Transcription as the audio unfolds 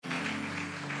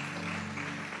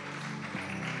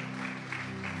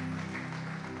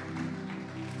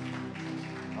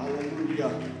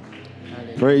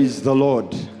Hallelujah. Praise the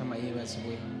Lord.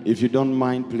 If you don't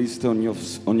mind, please stay on your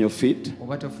feet. I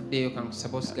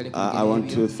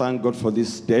want to thank God for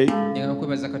this day.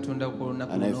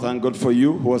 And I thank God for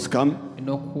you who has come.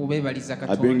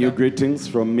 I bring you greetings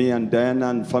from me and Diana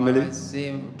and family,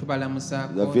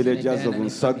 the villagers of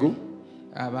Unsagu.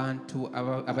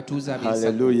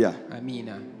 Hallelujah.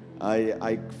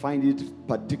 I find it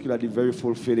particularly very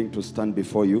fulfilling to stand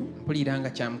before you to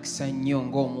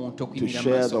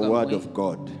share the word of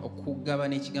God.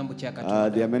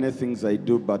 There are many things I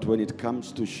do, but when it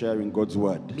comes to sharing God's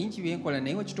word,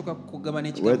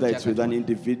 whether it's with an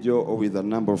individual or with a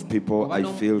number of people, I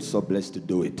feel so blessed to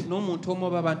do it.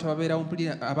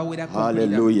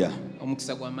 Hallelujah.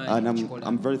 And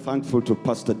I'm very thankful to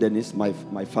Pastor Dennis, my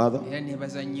father, who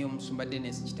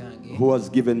has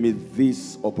given me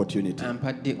this opportunity.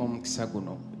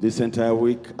 This entire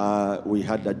week, we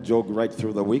had a jog right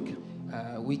through the week.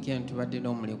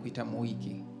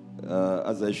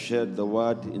 As I shared the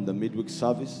word in the midweek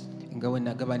service, and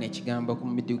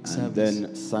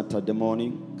then Saturday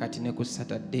morning, I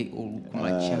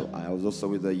was also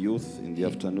with the youth in the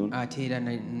afternoon. And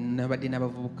then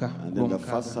the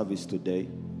first service today,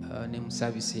 and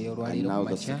now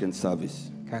the second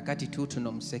service. I count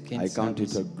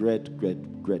it a great,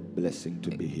 great, great blessing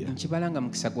to be here.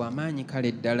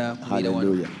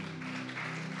 Hallelujah.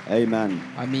 Amen.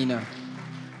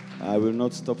 I will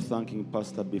not stop thanking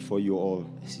Pastor before you all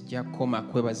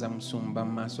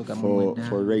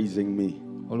for raising me,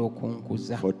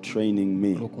 for training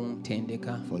me,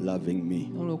 for loving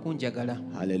me.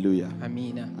 Hallelujah.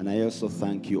 And I also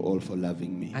thank you all for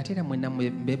loving me. Thank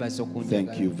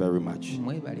you very much.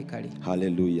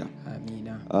 Hallelujah.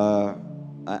 I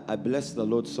bless the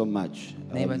Lord so much,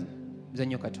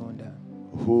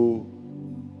 who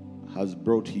has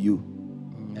brought you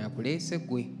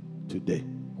today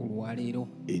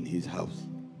in his house.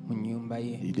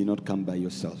 You did not come by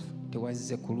yourself.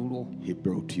 He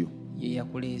brought you.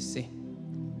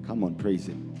 Come on, praise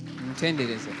him.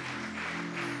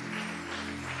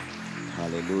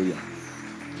 Hallelujah.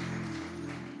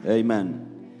 Amen.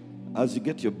 As you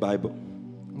get your Bible,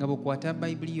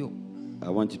 I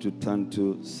want you to turn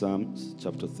to Psalms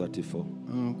chapter 34.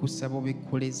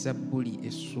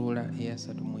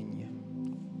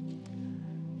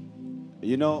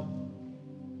 You know,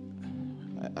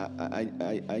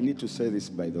 I need to say this,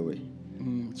 by the way.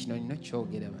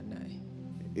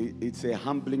 It's a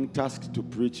humbling task to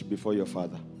preach before your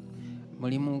father.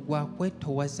 It's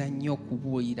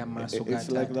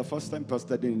like the first time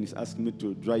Pastor Dennis asked me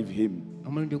to drive him. We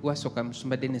were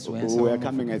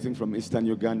coming, I think, from Eastern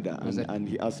Uganda, and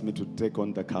he asked me to take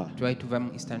on the car.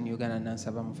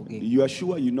 You are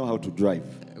sure you know how to drive?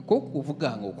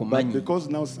 But because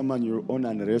now someone you honor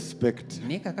and respect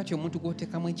and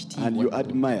you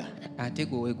admire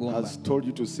has told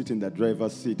you to sit in the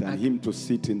driver's seat and him to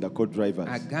sit in the co-driver's,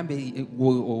 at that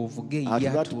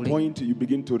point you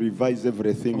begin to revise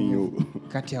everything. You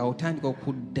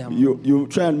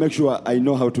try and make sure I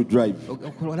know how to drive.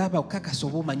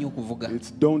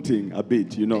 It's daunting a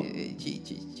bit, you know.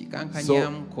 So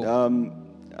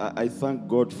I thank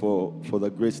God for the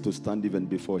grace to stand even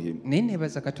before him.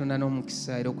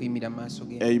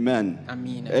 Amen.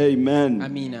 Amen.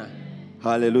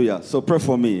 Hallelujah. So pray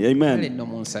for me. Amen.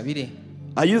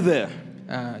 Are you there?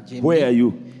 Where are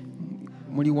you?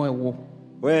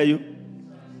 Where are you?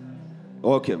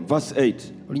 Okay, verse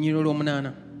 8.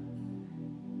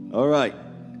 All right.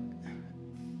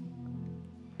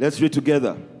 Let's read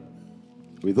together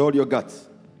with all your guts.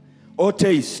 Oh,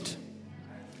 taste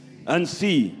and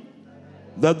see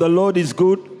that the Lord is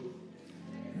good.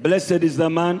 Blessed is the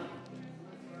man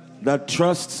that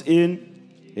trusts in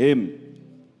him.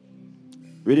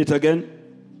 Read it again.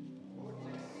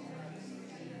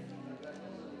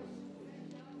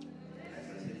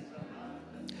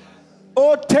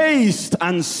 Oh, taste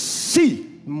and see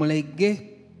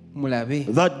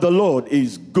that the Lord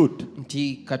is good.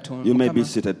 You may be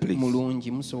seated, please.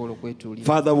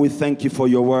 Father, we thank you for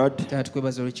your word.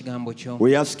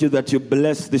 We ask you that you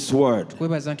bless this word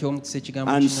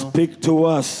and speak to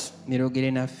us.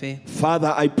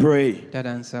 Father, I pray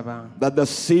that the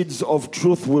seeds of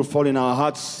truth will fall in our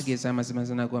hearts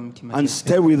and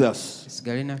stay with us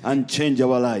and change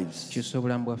our lives.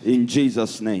 In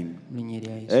Jesus' name.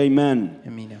 Amen.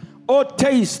 Oh,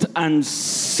 taste and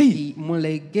see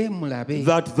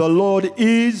that the Lord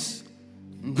is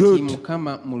good.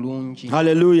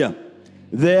 Hallelujah.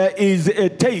 There is a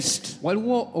taste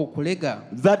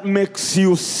that makes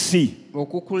you see.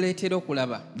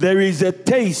 There is a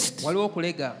taste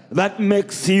that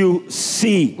makes you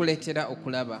see.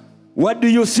 What do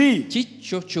you see?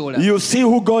 You see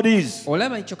who God is.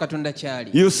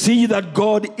 You see that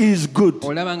God is good.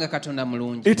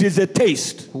 It is a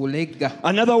taste.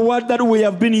 Another word that we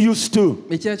have been used to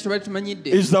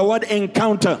is the word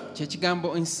encounter.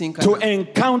 To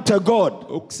encounter God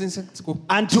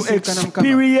and to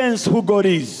experience who God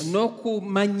is.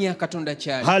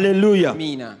 Hallelujah.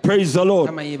 Praise the Lord.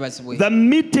 The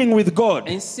meeting with God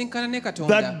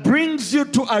that brings you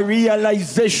to a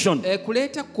realization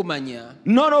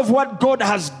not of what God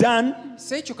has done,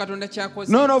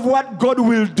 not of what God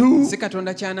will do,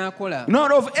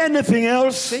 not of anything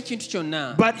else,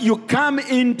 but you come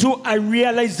into a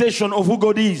realization of who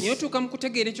God is.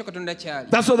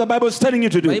 That's what the Bible is telling you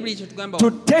to do.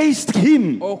 To taste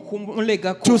Him,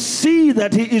 to see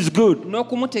that He is good.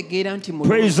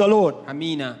 Praise the Lord.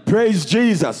 Praise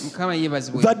Jesus.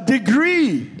 The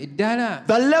degree,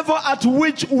 the level at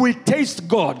which we taste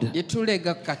God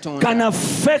can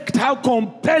affect how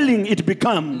compelling it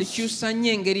becomes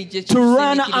to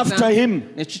run after Him.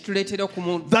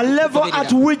 The level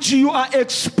at which you are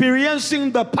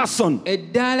experiencing the person,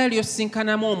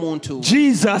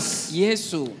 Jesus,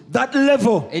 that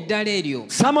level.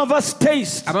 Some of us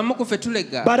taste,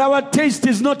 but our taste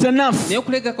is not enough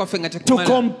to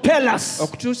compel us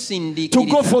to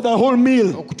go for the whole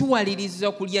meal.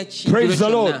 Praise the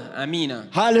Lord.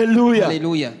 Hallelujah.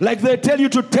 Like they tell you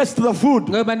to taste the food,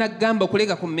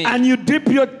 and you dip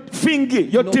your finger,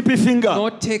 your tippy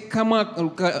finger,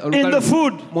 in the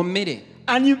food,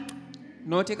 and you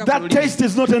that taste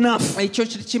is not enough.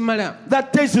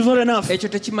 That taste is not enough.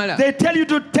 They tell you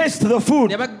to taste the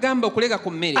food,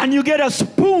 and you get a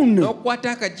spoon,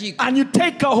 and you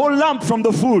take a whole lump from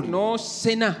the food,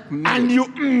 and you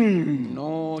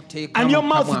and your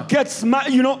mouth gets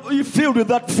filled with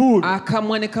that food,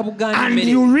 and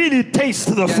you really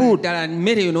taste the food,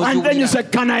 and then you say,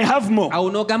 can I have more?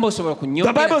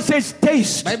 The Bible says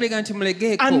taste,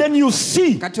 and then you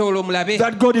see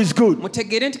that God is good.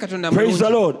 Praise the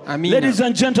Lord. Ladies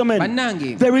and gentlemen,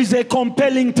 there is a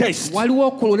compelling taste.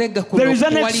 There is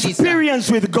an experience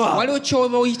with God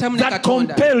that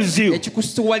compels you.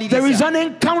 There is an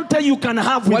encounter you can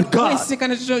have with God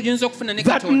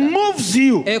that moves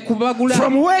you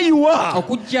from where you are,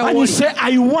 and you say,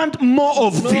 I want more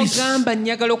of this.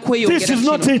 This is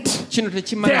not it.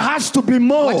 There has to be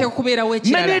more.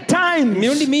 Many times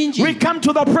we come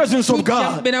to the presence of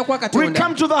God, we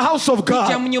come to the house of God,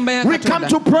 we come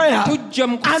to prayer,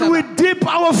 and we dip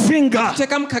our finger,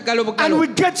 and we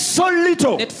get so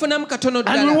little,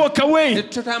 and we walk away,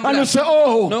 and we say,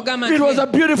 oh, it was a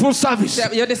beautiful service.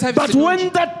 But when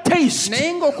that taste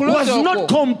was not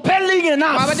compelling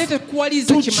enough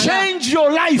to change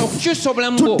your life,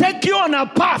 to take you on a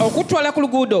path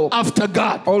after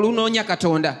God,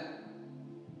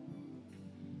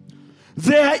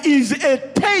 there is a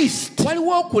taste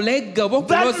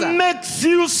that makes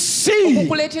you see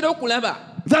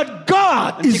that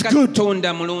God is good.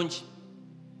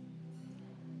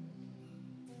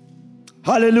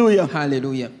 Hallelujah.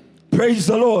 Praise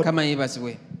the Lord.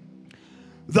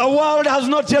 The world has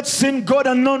not yet seen God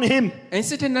and known Him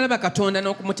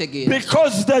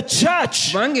because the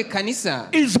church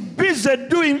is busy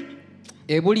doing.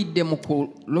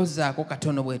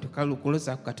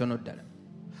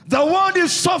 The world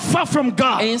is so far from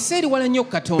God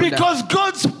because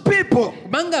God's people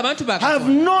have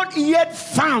not yet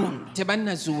found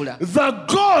the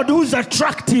God who is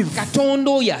attractive,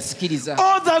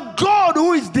 or the God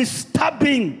who is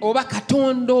disturbing,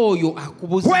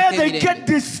 where they get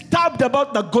disturbed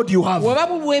about the God you have, or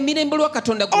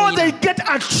they get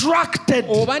attracted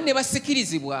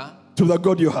to the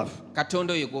God you have.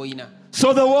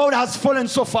 So the world has fallen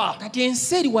so far.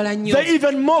 They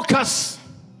even mock us.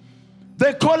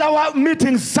 They call our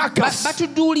meetings circus.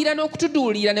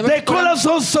 They call us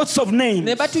all sorts of names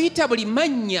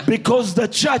because the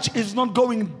church is not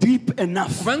going deep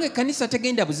enough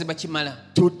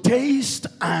to taste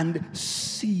and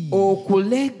see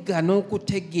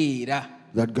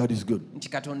that God is good.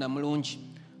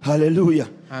 Hallelujah.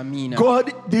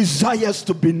 God desires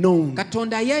to be known.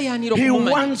 He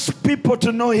wants people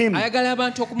to know Him.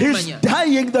 He's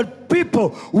dying that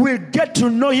people will get to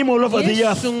know Him all over the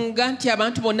earth.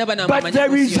 But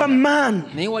there is a man,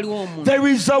 there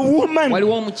is a woman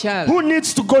who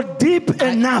needs to go deep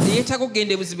enough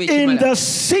in the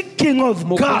seeking of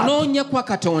God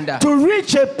to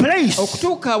reach a place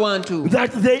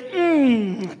that they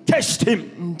taste Him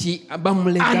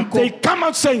and they come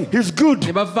out saying He's good.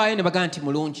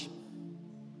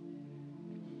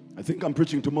 I think I'm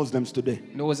preaching to Muslims today.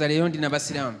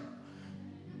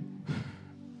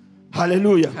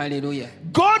 Hallelujah. Hallelujah.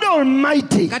 God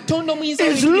Almighty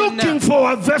is looking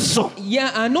for a vessel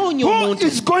who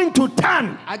is going to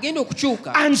turn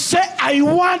and say, I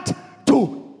want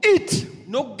to eat,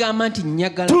 to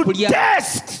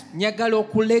test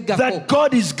that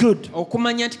God is good.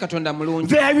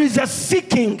 There is a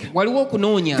seeking.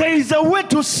 There is a way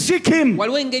to seek Him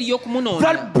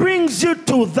that brings you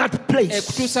to that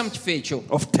place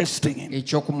of testing Him.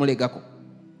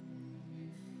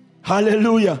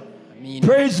 Hallelujah.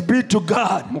 Praise be to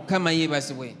God.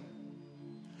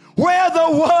 Where the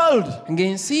world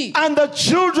and the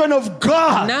children of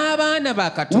God,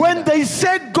 when they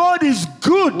say God is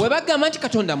good,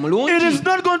 it is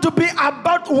not going to be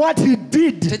about what He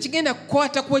did.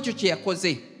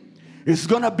 It's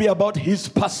going to be about His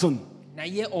person.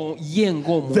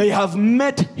 They have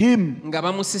met Him.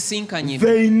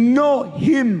 They know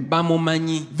Him.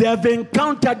 They have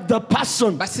encountered the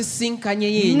person, not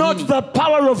the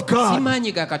power of God,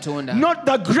 not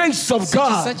the grace of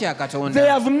God. They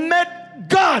have met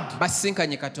God.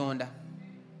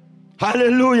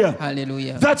 Hallelujah.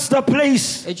 Hallelujah. That's the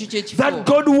place that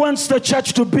God wants the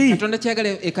church to be.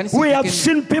 We have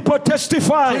seen people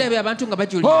testify.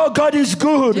 Oh, God is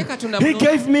good. He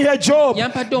gave me a job.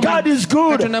 God is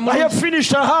good. I have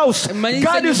finished a house.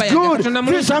 God is good.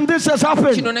 This and this has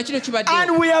happened.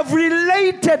 And we have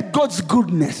related God's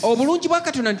goodness to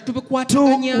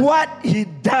what He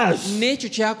does.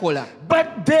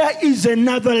 But there is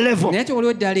another level.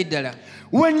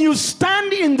 When you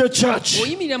stand in the church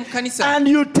and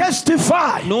you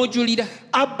testify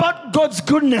about God's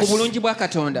goodness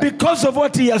because of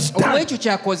what He has done,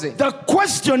 the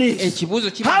question is,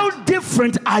 how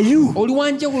different are you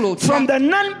from the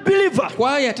non-believer?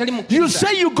 You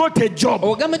say you got a job.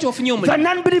 The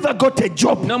non-believer got a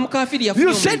job.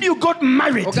 You said you got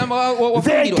married.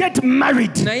 They get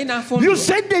married. You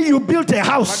said that you built a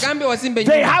house.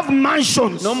 They have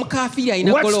mansions.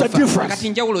 What's the difference?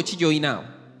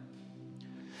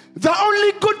 The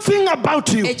only good thing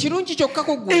about you is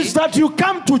that you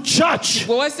come to church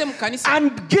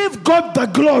and give God the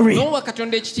glory.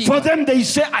 For them, they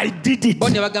say, I did it.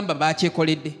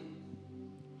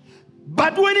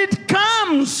 But when it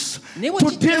comes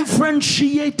to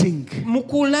differentiating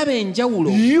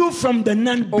you from the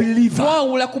non-believer,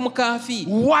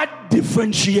 what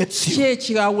differentiates you?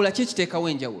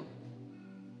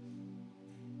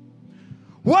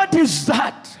 What is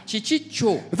that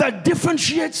that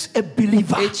differentiates a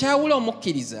believer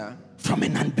from a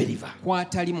non-believer?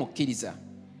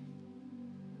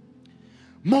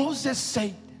 Moses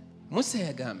said,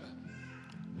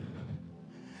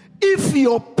 if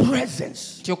your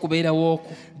presence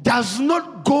does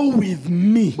not go with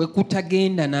me,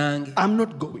 I'm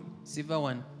not going.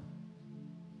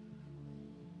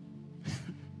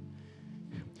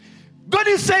 God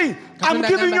is saying, I'm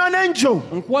giving you an angel.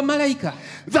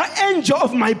 The angel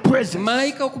of my presence.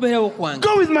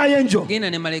 Go with my angel.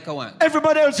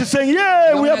 Everybody else is saying,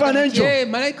 yeah, we have an angel.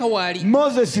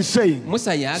 Moses is saying,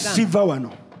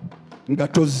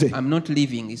 I'm not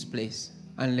leaving this place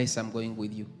unless I'm going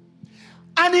with you.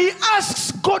 And he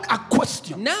asks God a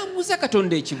question.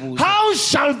 How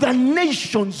shall the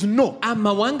nations know that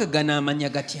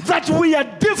we are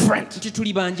different,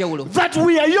 that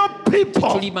we are your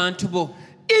people,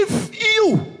 if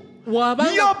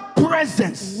your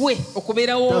presence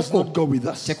does not go with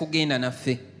us?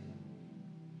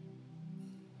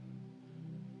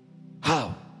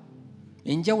 How?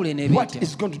 What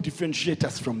is going to differentiate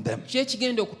us from them?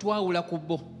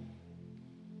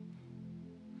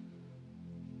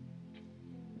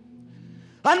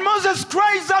 And Moses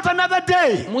cries out another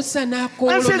day and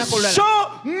says,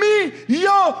 show me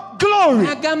your glory.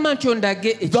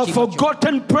 The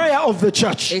forgotten prayer of the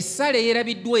church.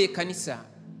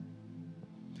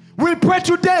 We pray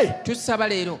today,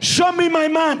 show me my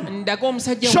man,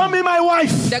 show me my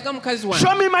wife,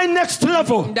 show me my next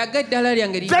level.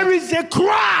 There is a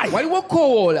cry.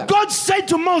 God said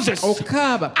to Moses,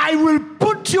 I will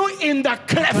put you in the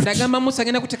cleft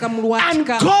and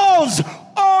cause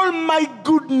all my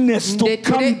goodness to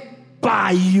come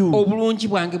by you.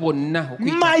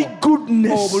 My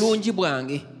goodness.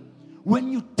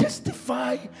 When you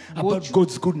testify about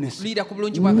God's goodness,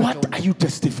 what are you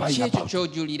testifying about?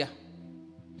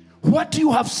 What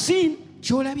you have seen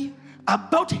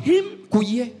about Him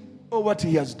or what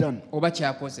He has done.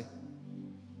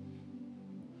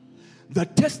 The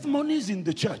testimonies in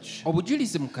the church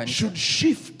should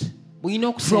shift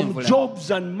from jobs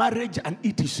and marriage and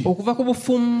etc.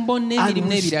 And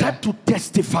we start to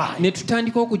testify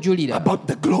about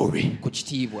the glory,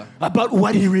 about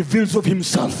what he reveals of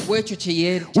himself. We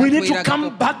need to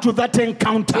come back to that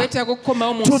encounter, to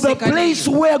the place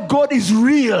where God is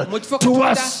real to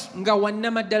us.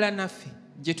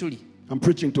 I'm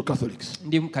preaching to Catholics.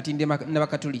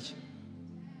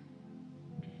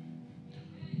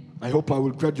 I hope I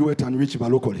will graduate and reach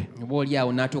locally.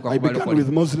 I began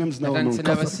with Muslims, now I'm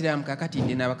Catholic.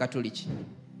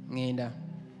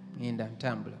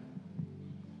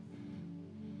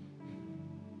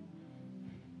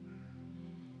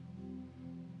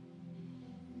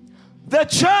 The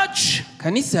church,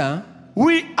 Kanisa,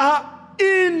 we are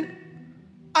in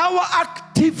our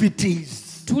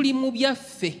activities.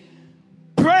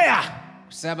 Prayer,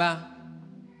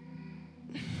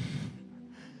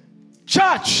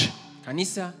 church,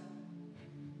 Kanisa,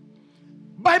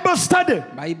 Bible study.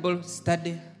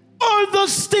 All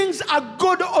those things are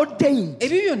God ordained,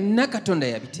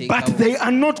 but they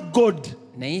are not God.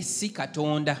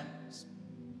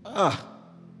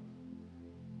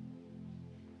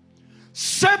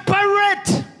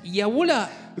 Separate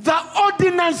the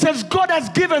ordinances God has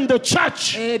given the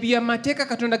church.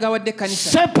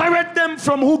 Separate them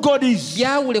from who God is.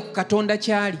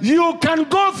 You can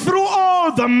go through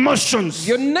all the motions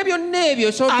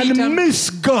and miss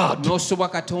God.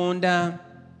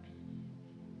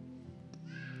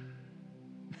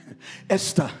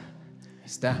 Esther,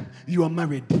 you are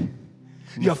married.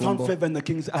 You have found favor in the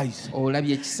king's eyes. You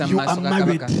are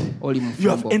married. You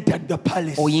have entered the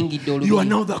palace. You are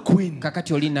now the queen.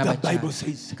 The Bible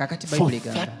says, for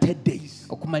 30 days,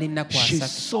 she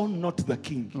saw not the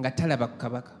king.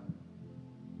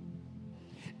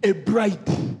 A bride,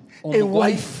 a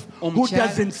wife who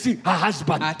doesn't see her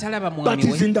husband, but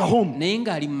is in the home.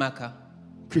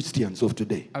 Christians of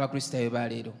today.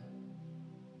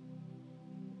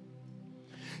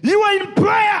 You are in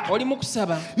prayer.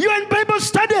 You are in Bible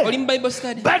study.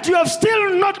 But you have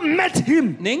still not met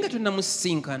him.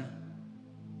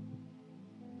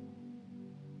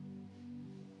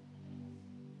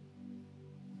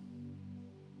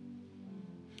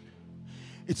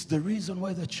 It's the reason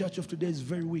why the church of today is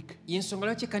very weak.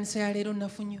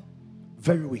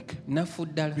 Very weak.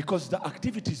 Because the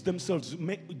activities themselves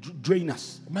drain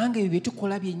us. When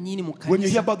you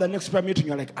hear about the next prayer meeting,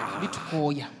 you're like,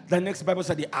 the next Bible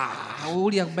study,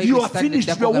 you are finished,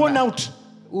 you are worn out.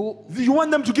 You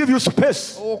want them to give you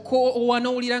space.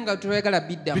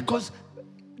 Because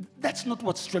that's not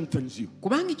what strengthens you.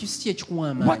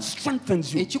 What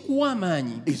strengthens you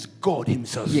is God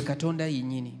himself.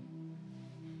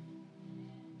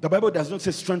 The Bible does not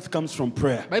say strength comes from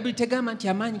prayer.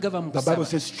 The Bible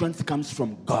says strength comes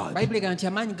from God.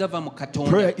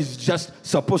 Prayer is just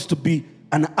supposed to be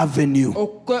an avenue.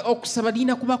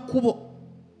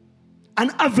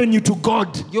 An avenue to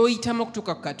God.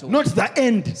 Not the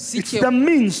end. It's the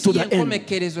means to the end.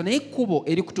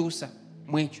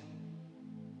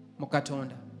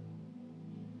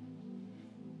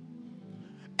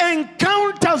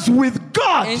 Encounters with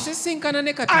God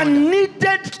are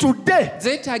needed today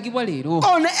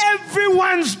on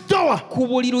everyone's door,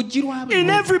 in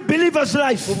every believer's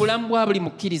life.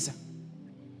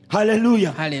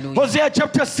 Hallelujah. Hosea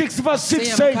chapter 6 verse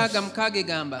 6 says,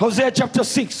 Hosea chapter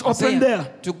 6, open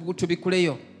there.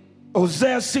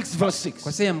 Hosea 6 verse 6.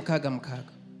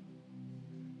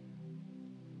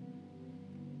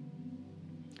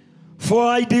 For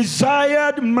I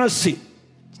desired mercy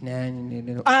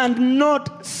and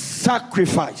not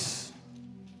sacrifice,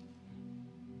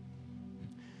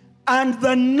 and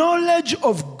the knowledge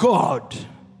of God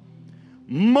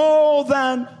more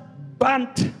than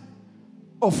burnt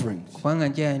offerings.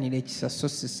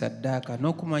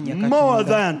 More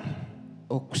than.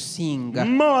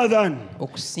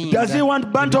 Does he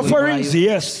want burnt offerings?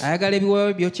 Yes.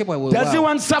 Does he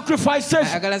want sacrifices?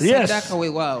 Yes.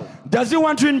 Does he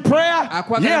want you in prayer?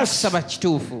 Yes.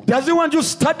 Does he want you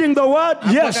studying the word?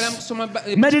 Yes.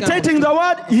 Meditating the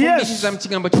word? Yes.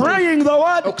 Praying the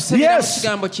word? Yes.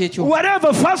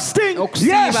 Whatever, fasting?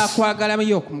 Yes.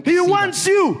 He wants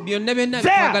you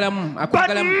there.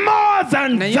 But more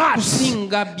than that,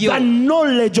 the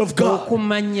knowledge of God.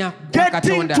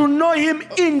 Getting to know him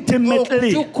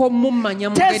intimately,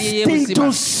 testing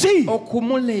to see,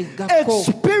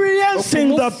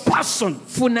 experiencing the person.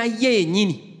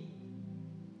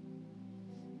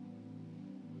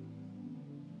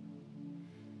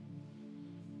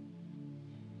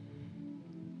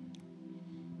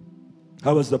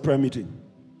 How was the prayer meeting?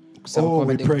 Oh,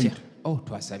 we prayed.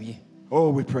 Oh,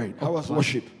 we prayed. How was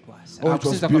worship? Oh, it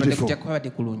was beautiful.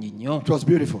 It was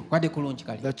beautiful.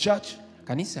 The church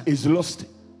is lost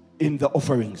in the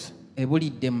offerings. The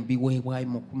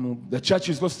church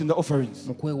is lost in the offerings.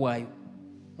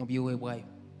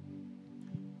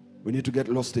 We need to get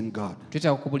lost in God.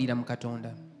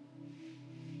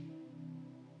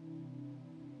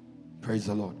 Praise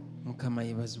the Lord.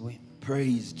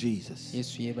 Praise Jesus.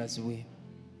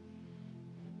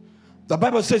 The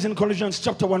Bible says in Colossians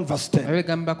chapter 1 verse 10.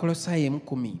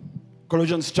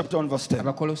 Colossians chapter 1 verse 10.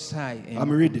 I'm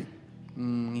reading.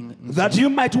 That you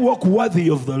might walk worthy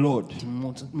of the Lord,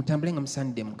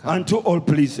 unto all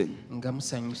pleasing,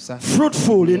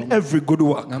 fruitful in every good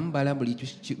work, and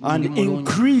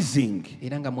increasing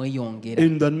in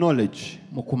the knowledge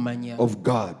of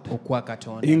God.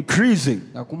 Increasing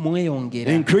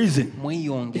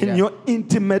in your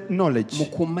intimate knowledge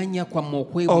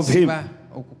of Him.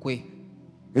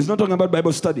 He's not talking about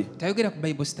Bible study.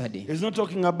 He's not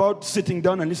talking about sitting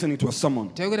down and listening to a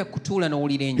sermon.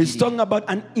 He's talking about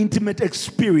an intimate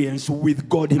experience with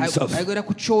God Himself.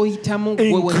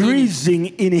 Increasing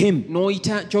in Him. In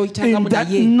that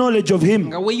knowledge of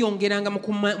Him.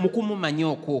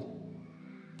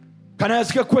 Can I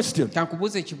ask you a question?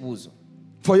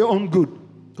 For your own good.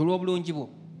 Do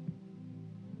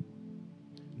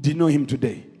you know Him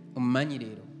today?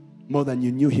 More than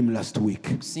you knew Him last week?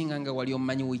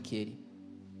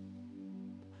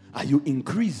 Are you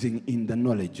increasing in the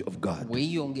knowledge of God?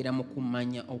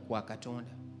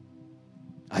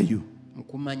 Are you?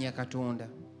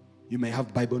 You may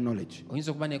have Bible knowledge.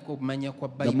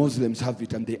 The Muslims have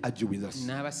it and they argue with us.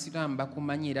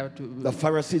 The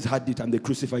Pharisees had it and they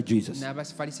crucified Jesus.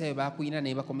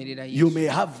 You may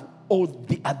have all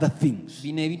the other things.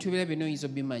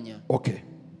 Okay.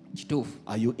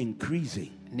 Are you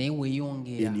increasing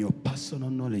in your personal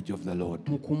knowledge of the Lord?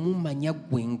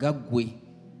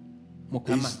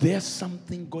 Is there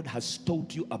something God has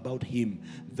taught you about Him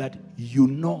that you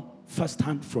know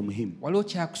firsthand from Him?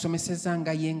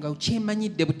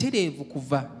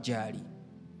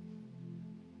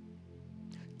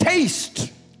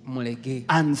 Taste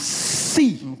and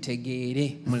see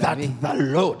that the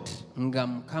Lord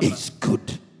is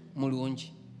good.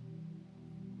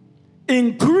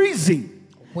 Increasing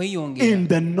in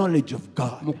the knowledge of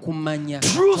God.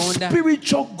 True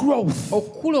spiritual growth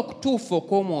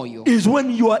is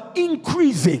when you are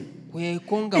increasing in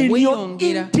your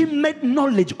intimate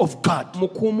knowledge of God.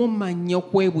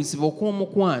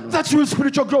 That's real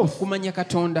spiritual growth.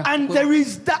 And there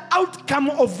is the outcome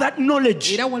of that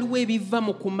knowledge.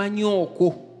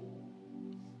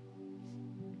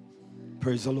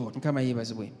 Praise the Lord.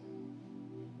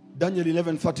 Daniel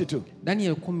 11:32.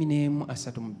 Daniel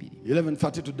 11:32.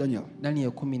 11:32 Daniel.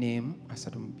 Daniel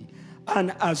 11:32.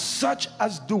 And as such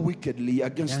as do wickedly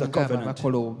against the covenant,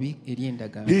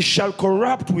 he shall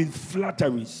corrupt with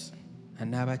flatteries.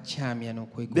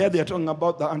 There they are talking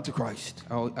about the Antichrist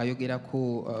and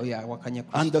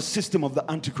the system of the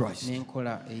Antichrist.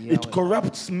 It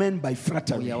corrupts men by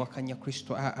flattery. I'm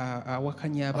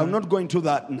not going to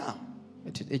that now. I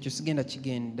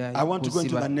want to go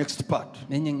into the next part.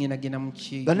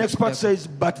 The next part says,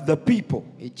 but the people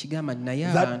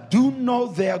that do know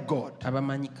their God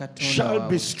shall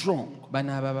be strong,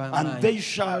 and they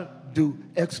shall do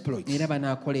exploits.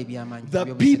 The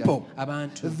people,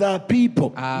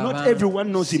 not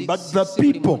everyone knows Him, but the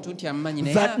people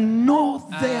that know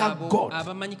their God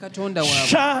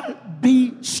shall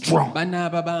be strong.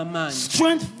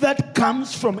 Strength that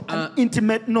comes from an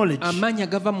intimate knowledge.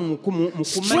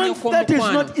 Strength that is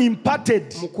not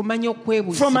imparted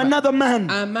from another man.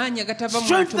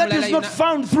 Strength that is not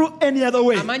found through any other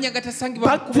way.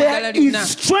 But there is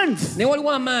strength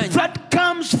that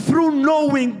comes through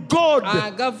knowing God.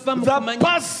 The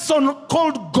person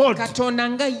called God,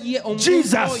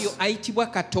 Jesus.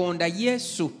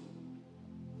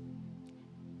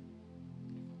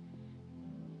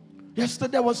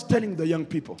 Yesterday I was telling the young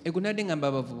people,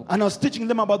 and I was teaching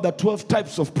them about the 12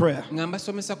 types of prayer. And I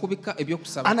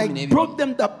brought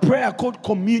them the prayer called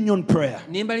communion prayer.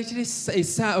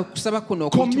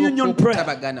 Communion prayer.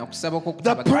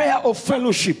 The prayer of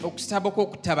fellowship.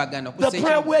 The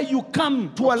prayer where you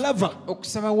come to a lover,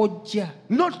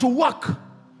 not to work,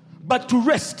 but to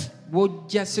rest.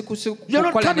 You're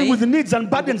not coming with needs and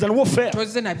burdens and warfare.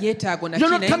 You're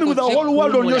not coming with the whole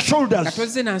world on your shoulders.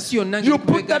 You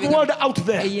put that world out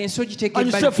there and you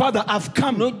say, Father, I've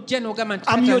come.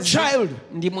 I'm your child.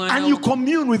 And you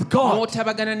commune with God.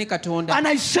 And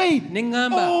I said,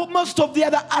 most of the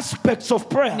other aspects of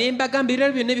prayer, they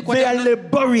are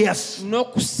laborious.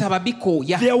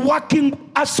 They are working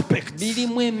aspects.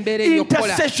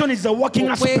 Intercession is a working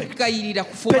aspect.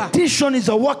 Petition is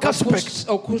a work aspect.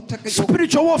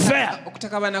 Spiritual warfare.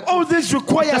 All this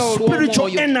requires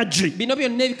spiritual energy. The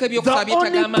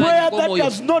only prayer that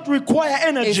does not require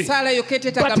energy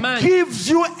but gives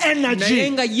you energy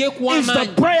is the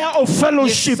prayer of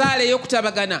fellowship.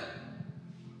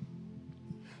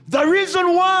 The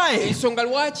reason why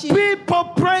people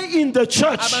pray in the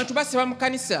church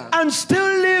and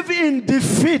still live in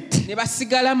defeat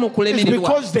is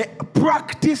because they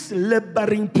practice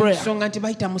laboring prayer.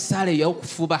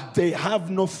 They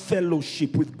have no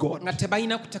fellowship with God.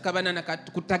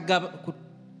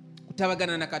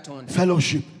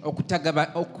 Fellowship.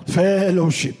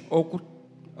 Fellowship.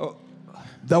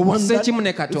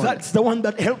 That's the one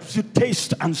that helps you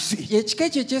taste and see.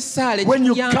 When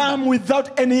you come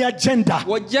without any agenda,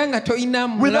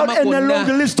 without any long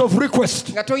list of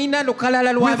requests, without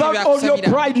all your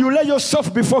pride, you lay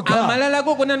yourself before God.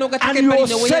 And you are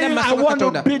saying, I want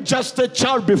to be just a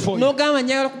child before you.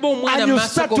 And you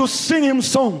start to sing him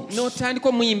songs.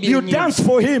 You dance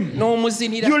for him.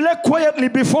 You lay quietly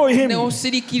before him. You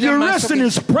rest in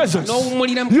his presence.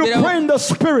 You pray in the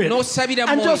spirit.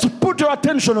 And just put your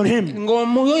attention on him,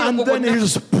 and then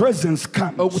his presence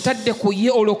comes,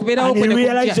 and he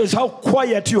realizes how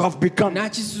quiet you have become.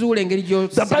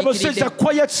 The Bible says a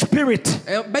quiet spirit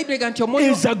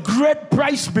is a great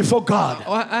price before God.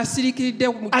 A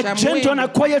gentle and a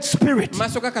quiet spirit.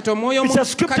 It's a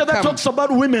scripture that talks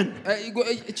about women, but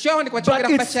it's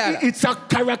a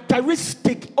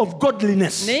characteristic of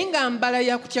godliness.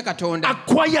 A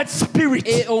quiet spirit.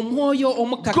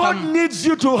 God needs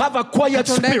you to have a quiet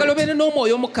spirit.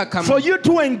 For you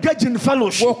to engage in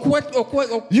fellowship,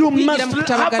 you must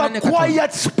have a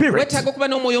quiet spirit.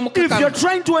 If you're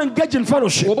trying to engage in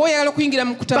fellowship, but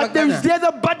there is the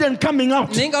other burden coming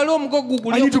out, I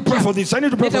need to pray for this. I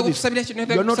need to pray for this.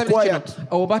 You're not quiet.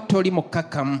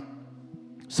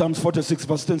 Psalms 46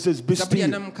 verse 10 says, be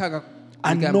still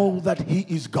and know that he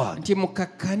is God. The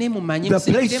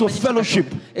place of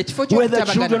fellowship where the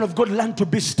children of God learn to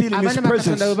be still in his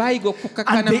presence,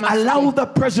 and they allow the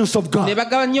presence of God.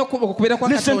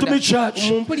 Listen to me,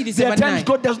 church. There are times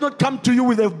God does not come to you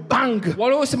with a bang, boom,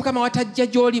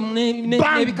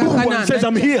 and says,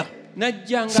 I'm here.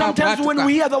 Sometimes when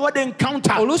we hear the word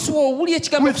encounter, we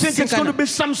think it's going to be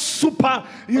some super,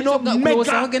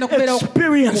 mega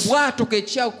experience.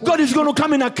 God is going to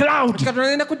come in a cloud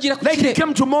like he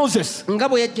came to Moses.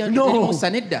 No,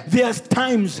 there's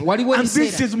times, and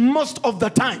this is most of the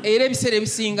time,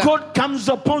 God comes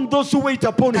upon those who wait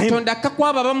upon him like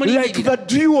the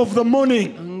dew of the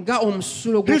morning.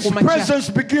 His presence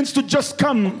begins to just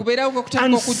come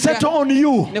and settle on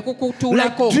you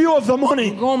like dew of the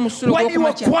morning. While you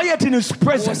are quiet in his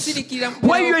presence,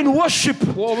 while you're in worship,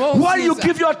 while you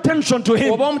give your attention to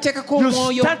him, you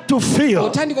start to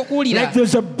feel like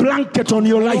there's a blanket on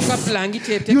your life.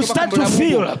 You start to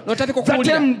feel that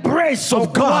embrace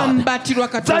of God.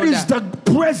 That is the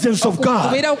presence of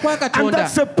God. And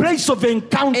that's a place of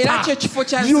encounter.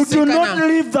 You do not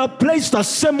leave the place the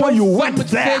same way you went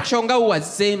there.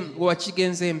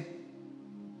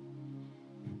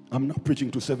 I'm not preaching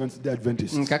to Seventh-day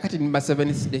Adventists.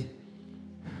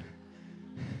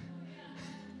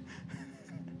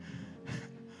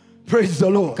 Praise the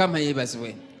Lord.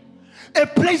 A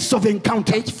place of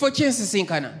encounter.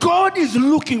 God is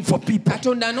looking for people,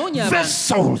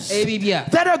 vessels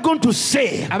that are going to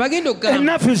say,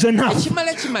 enough is enough.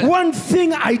 One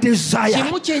thing I desire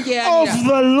of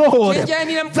the Lord,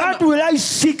 that will I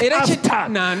seek after,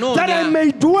 that I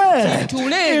may dwell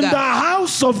in the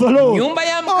house of the Lord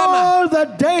all the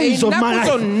days of my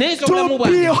life, to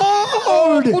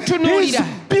behold his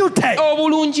beauty.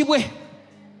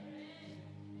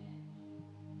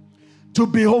 To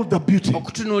behold the beauty.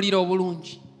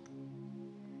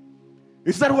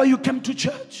 Is that why you came to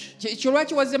church?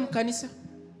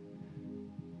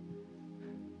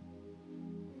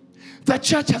 The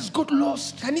church has got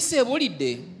lost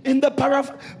in the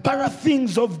para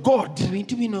things of God.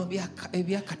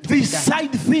 These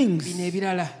side things.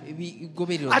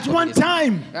 At one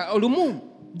time,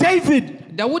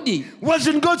 David was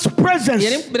in God's presence,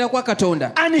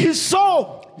 and he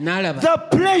saw the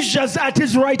pleasures at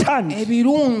his right hand.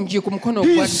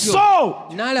 He saw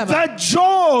the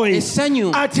joy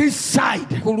at his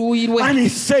side, and he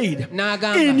said,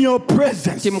 in your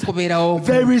presence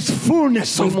there is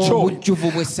fullness of joy.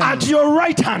 At your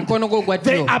right hand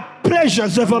there are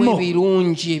pleasures evermore.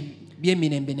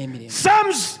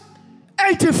 Psalms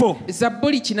 84.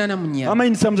 Am I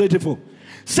in Psalms 84?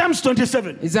 Psalms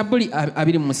 27. He's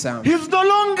no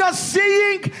longer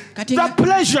seeing the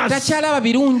pleasures.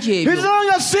 He's no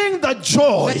longer seeing the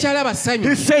joy. He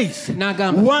says,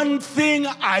 one thing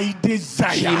I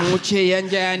desire,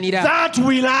 that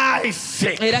will I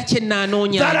seek,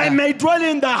 that I may dwell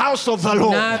in the house of the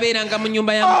Lord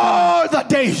all the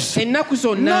days,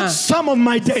 not some of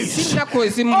my days,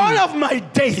 all of my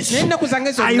days.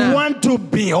 I want to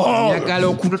behold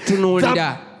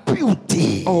the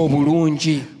beauty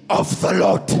of the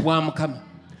Lord.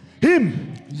 Him.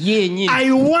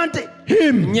 I want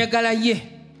him.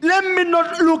 Let me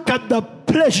not look at the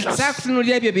pleasures,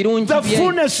 the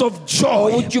fullness of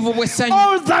joy.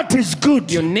 All that is good.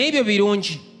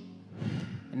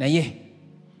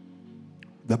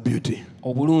 The beauty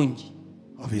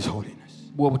of his holiness.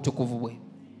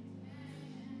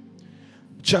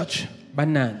 Church,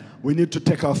 we need to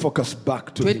take our focus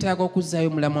back to him,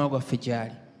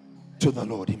 to the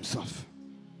Lord himself.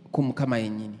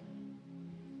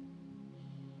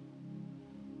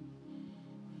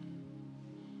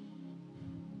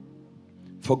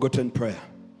 Forgotten prayer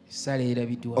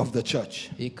of the church.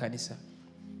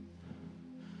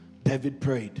 David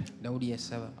prayed,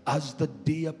 as the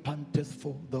deer panteth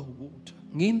for the water,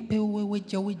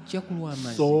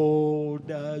 so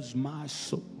does my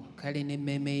soul.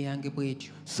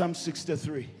 Psalm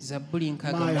 63.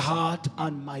 My heart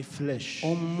and my flesh,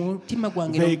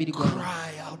 they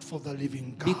cry out for the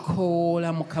living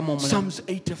God. Psalms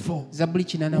 84.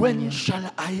 When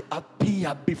shall I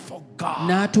appear before God?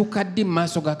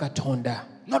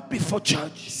 Not before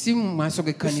church. It's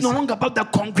no longer about the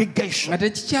congregation.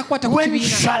 When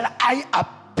shall I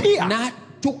appear?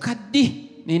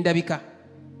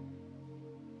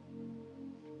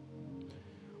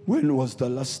 When was the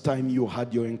last time you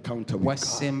had your encounter with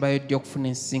God?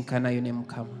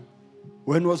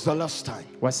 When was the last time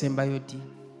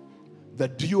the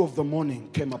dew of the morning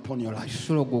came upon your life?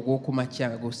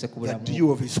 The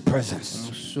dew of his presence.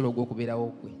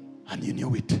 And you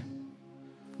knew it.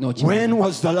 When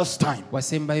was the last time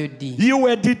you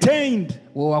were detained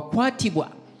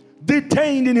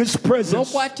in his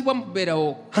presence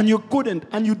and you couldn't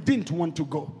and you didn't want to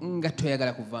go?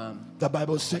 The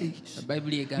Bible says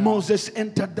Moses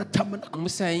entered the tabernacle.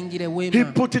 He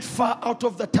put it far out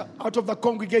of the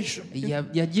congregation,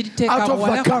 out of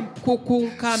the camp,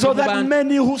 so that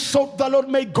many who sought the Lord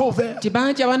may go there.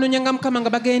 And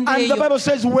the Bible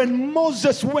says when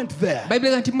Moses went there,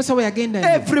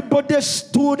 everybody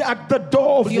stood at the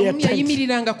door of their tent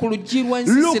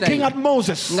looking at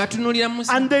Moses,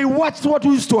 and they watched what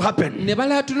used to happen.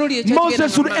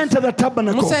 Moses would enter the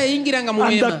tabernacle and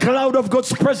the cloud of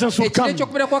God's presence would come.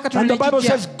 And the Bible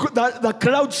says that the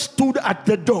cloud stood at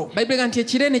the door.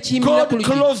 God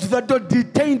closed the door,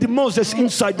 detained Moses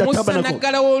inside the tabernacle,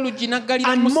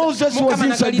 and Moses was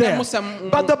inside there.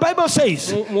 But the Bible says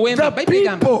the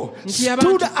people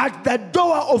stood at the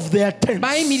door of their tents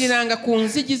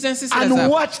and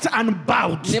watched and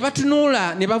bowed,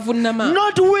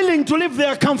 not willing to leave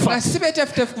their comfort,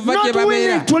 not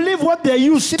willing to leave what they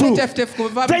used to.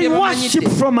 They worship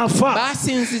from afar.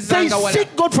 They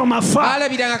seek God from afar.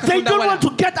 They don't want to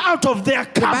get out of their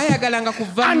camp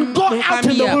and go out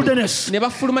in the wilderness.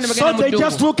 So they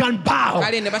just look and bow.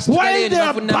 While they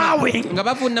are bowing,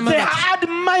 they are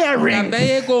admiring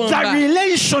the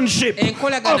relationship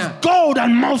of God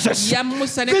and Moses.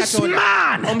 This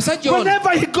man,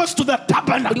 whenever he goes to the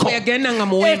tabernacle,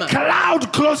 a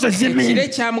cloud closes him in.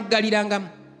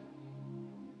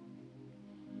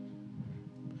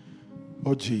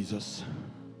 Oh, Jesus.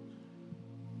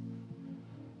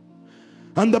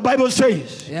 And the Bible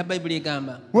says,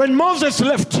 when Moses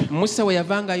left,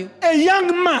 a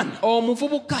young man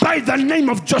by the name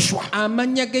of Joshua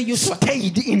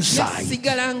stayed inside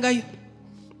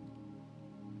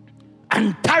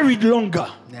and tarried longer.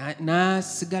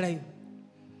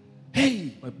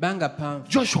 Hey,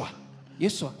 Joshua,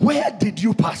 where did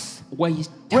you pass?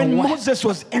 When Moses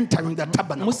was entering the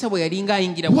tabernacle,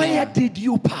 where did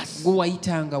you pass?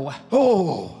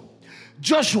 Oh,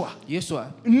 Joshua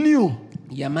knew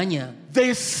there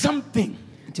is something.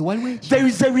 There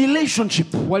is a relationship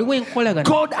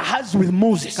God has with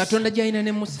Moses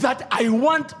that I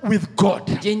want with God.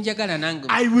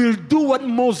 I will do what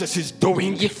Moses is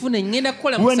doing.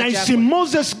 When I see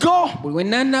Moses go,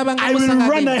 I will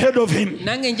run ahead of him.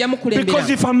 Because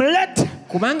if I'm late,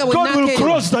 God will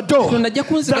close the door.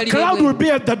 The cloud will be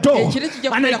at the door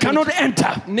and I cannot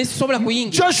enter.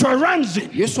 Joshua runs in,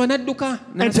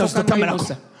 enters the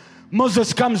tabernacle.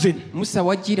 Moses comes in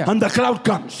and the cloud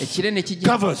comes,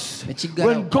 covers.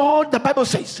 When God, the Bible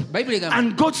says,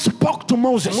 and God spoke to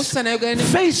Moses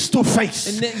face to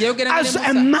face as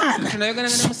a man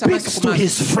speaks to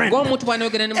his friend. A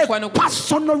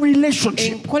personal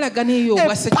relationship.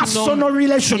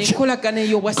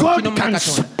 God can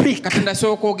speak.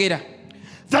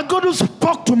 The God who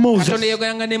spoke to Moses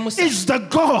is the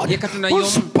God who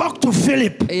spoke to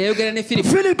Philip.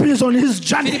 Philip is on his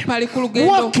journey,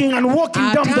 walking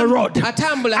down the road,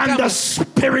 and the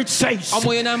Spirit says,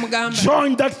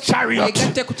 join that chariot,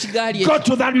 go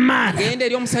to that man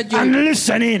and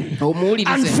listen in.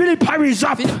 And Philip hurries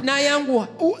up.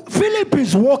 Philip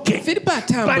is walking,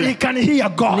 but he can hear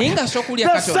God.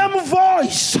 The same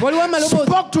voice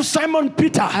spoke to Simon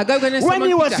Peter when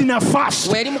he was in a fast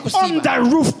on the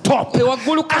rooftop,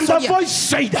 and the voice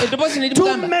said,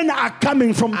 2 men are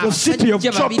coming from the city of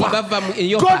Joppa.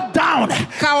 Go down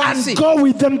and go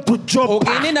with them to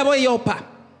Joppa.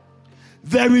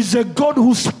 There is a God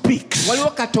who speaks.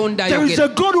 There is a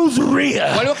God who's real.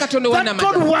 That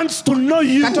God wants to know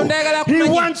you. He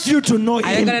wants you to know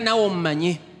Him.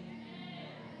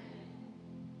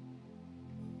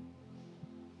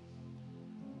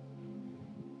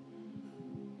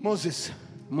 Moses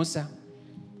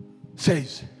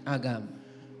says,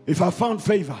 if I found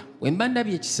favor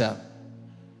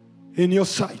in your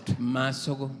sight,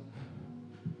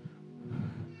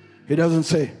 he doesn't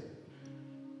say,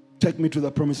 take me to the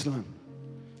promised land.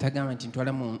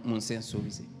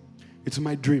 It's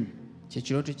my dream.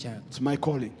 It's my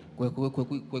calling.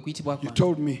 You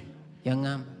told me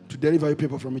to deliver your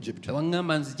people from Egypt and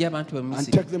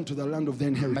take them to the land of their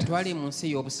inheritance.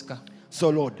 So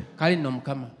Lord,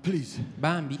 please,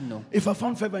 if I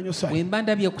found favor in your sight,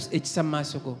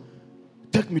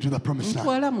 take me to the promised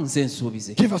land.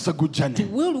 Give us a good journey.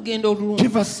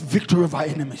 Give us victory over our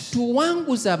enemies.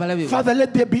 Father,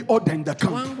 let there be order in the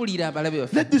camp.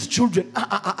 Let these children,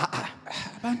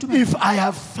 if I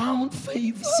have found favor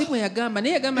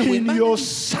in your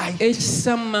sight,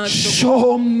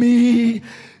 show me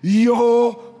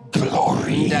your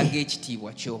glory.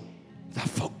 The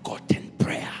forgotten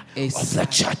prayer of the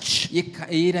church.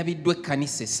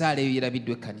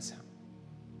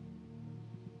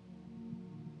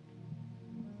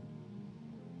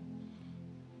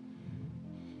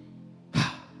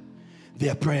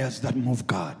 There are prayers that move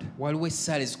God,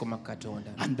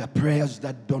 and the prayers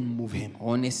that don't move Him.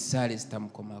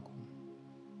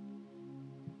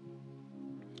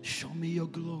 Show me your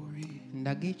glory.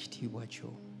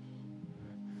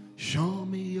 Show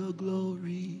me your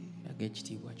glory.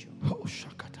 Oh,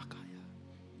 Shakatakaya.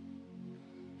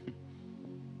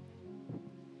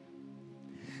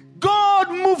 God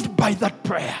moved by that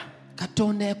prayer.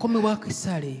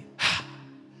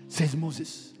 Says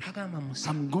Moses,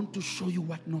 I'm going to show you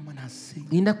what no man has seen.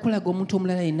 I'm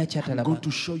going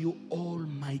to show you all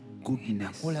my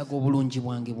goodness.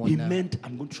 He meant,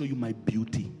 I'm going to show you my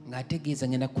beauty.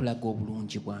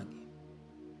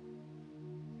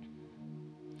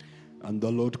 And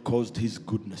the Lord caused His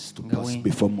goodness to pass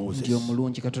before Moses. And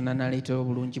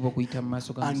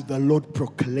the Lord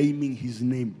proclaiming His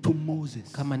name to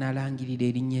Moses. I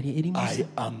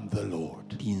am the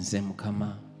Lord.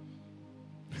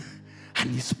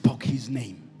 And He spoke His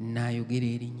name.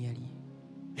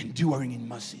 Enduring in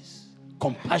mercies,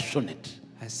 compassionate,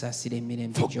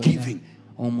 forgiving.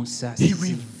 He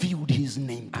revealed His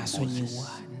name to Moses.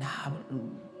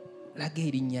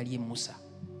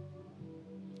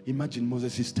 Imagine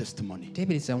Moses' testimony.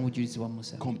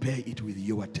 Compare it with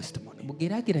your testimony.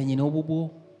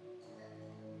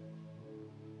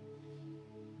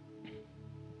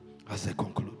 As I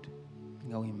conclude,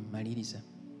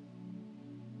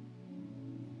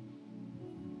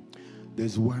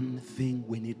 there's one thing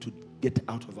we need to get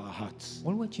out of our hearts,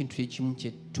 and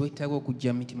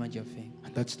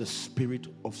that's the spirit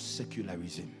of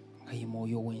secularism.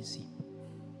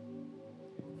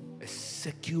 A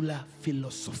secular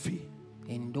philosophy,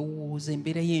 a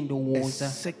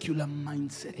secular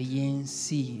mindset.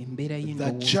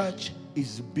 The church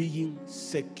is being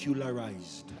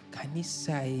secularized. Let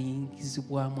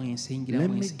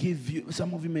me give you,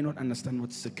 some of you may not understand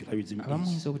what secularism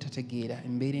is.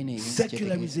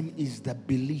 Secularism is the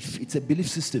belief, it's a belief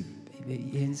system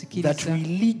that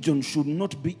religion should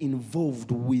not be involved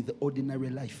with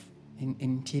ordinary life.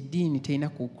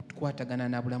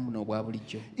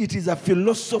 It is a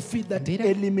philosophy that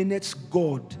eliminates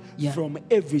God from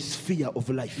every sphere of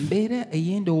life.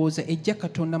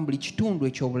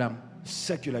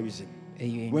 Secularism.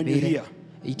 When you hear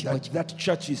that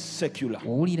church is secular.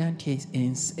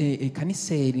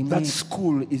 That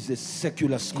school is a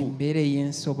secular school.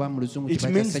 It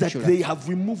means that they have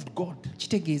removed God.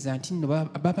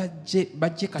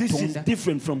 This is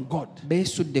different from God.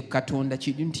 This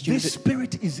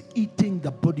spirit is eating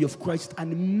the body of Christ,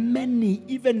 and many,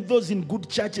 even those in good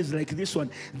churches like this one,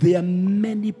 there are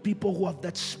many people who have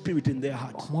that spirit in their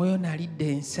hearts. When I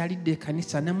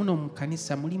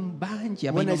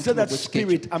say that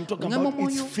spirit, I'm talking about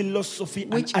its philosophy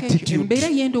and attitude.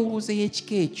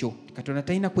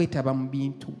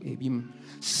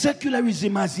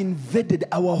 Secularism has invaded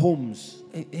our homes.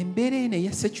 You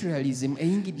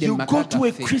go to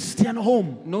a Christian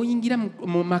home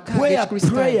where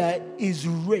prayer is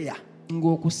rare,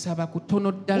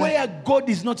 where God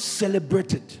is not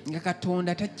celebrated,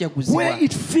 where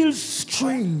it feels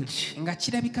strange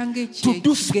to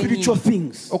do spiritual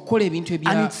things,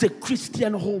 and it's a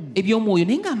Christian home.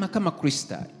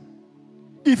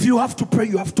 If you have to pray,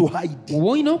 you have to hide.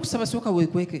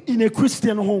 In a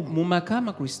Christian home,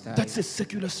 that's a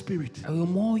secular spirit that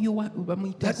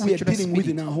we are dealing with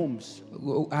in our homes.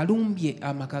 You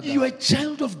are a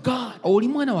child of God.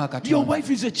 Your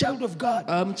wife is a child of God.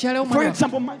 For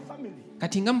example, my family.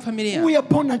 We are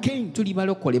born again.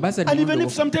 And even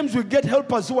if sometimes we get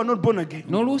helpers who are not born again,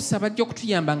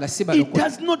 it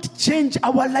does not change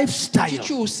our lifestyle. It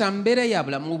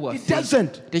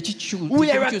doesn't. We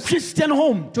are a Christian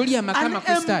home, an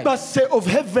embassy of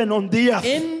heaven on the earth.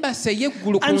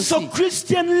 And so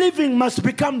Christian living must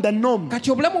become the norm. For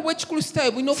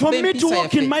me to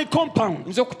walk in my compound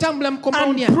and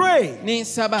pray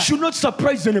should not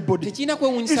surprise anybody.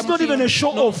 It's not even a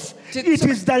show off. It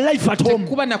is the life at home.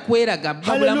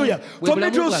 Hallelujah. For me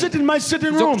to sit in my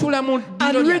sitting room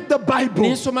and read the Bible,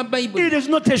 it is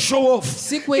not a show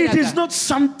off. It is not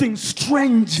something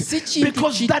strange,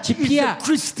 because that is a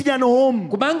Christian home.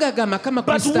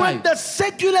 But when the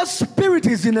secular spirit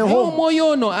is in a home,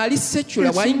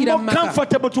 it's more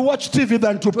comfortable to watch TV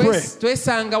than to pray.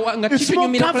 It's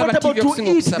more comfortable to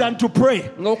eat than to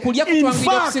pray.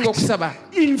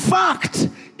 In fact,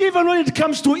 even when it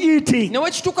comes to eating,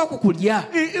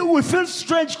 we feel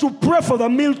strange to pray for the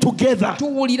meal together.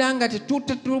 We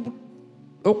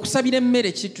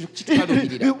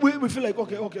feel like,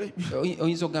 okay.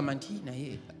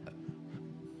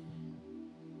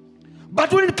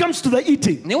 But when it comes to the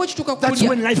eating, that's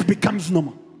when life becomes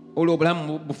normal.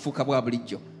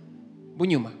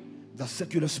 The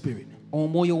secular spirit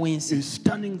is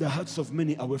turning the hearts of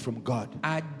many away from God.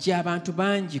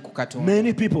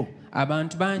 Many people,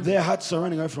 their hearts are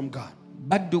running away from God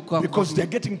because they're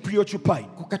getting preoccupied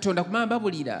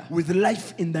with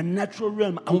life in the natural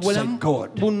realm outside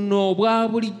God. You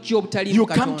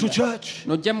come to church,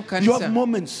 you have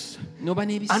moments,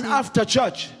 and after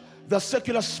church, the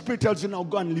secular spirit tells you, now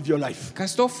go and live your life.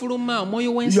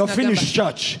 You have finished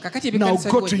church. Now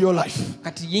go to your life.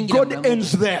 God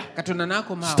ends there.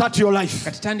 Start your life.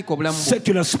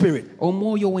 Secular spirit.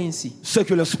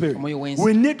 Secular spirit.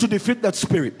 We need to defeat that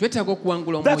spirit.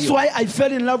 That's why I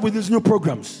fell in love with these new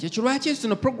programs.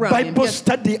 Bible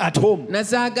study at home.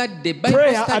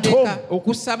 Prayer at home.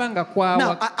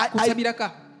 Now,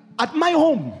 at my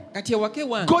home,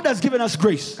 God has given us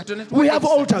grace. We have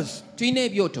altars.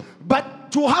 But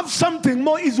to have something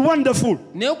more is wonderful.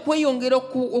 Wonderful.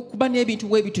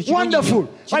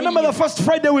 I remember the first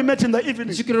Friday we met in the evening.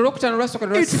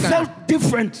 It felt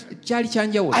different.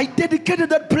 I dedicated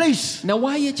that place,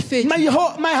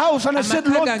 my house, and I said,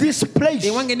 Lord, this place,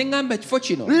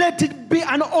 let it be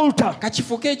an altar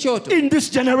in this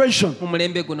generation.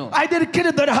 I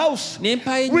dedicated that house.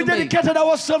 We dedicated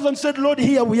ourselves and said, Lord,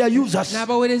 here we are, use us. Now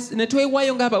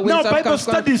Bible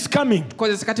study is coming.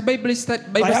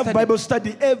 I have Bible study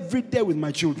every day with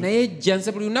my children. Every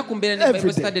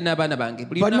day.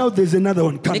 But now there's another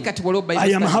one coming. I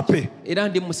am happy.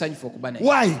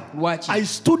 Why? I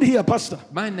stood here, Pastor,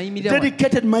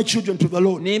 dedicated my children to the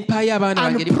Lord, and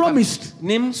promised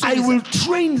I will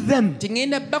train them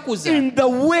in the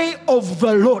way of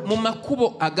the Lord.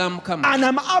 And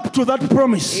I'm up to that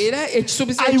promise.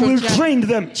 I will train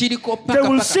them. They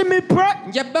will see me pray,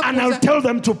 and I'll tell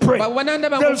them to pray.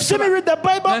 They'll see me read the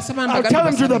Bible, I'll tell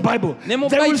them to read the Bible. They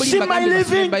will see my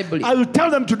living, I will tell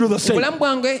them to do the same.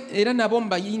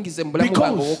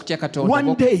 Because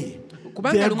one day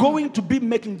they are going to be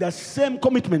making the same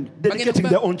commitment, dedicating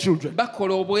their own children.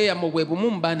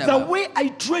 The way I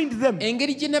trained them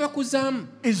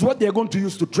is what they are going to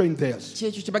use to train theirs.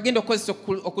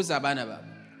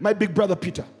 My big brother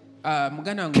Peter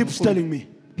keeps telling me,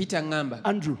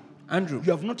 Andrew,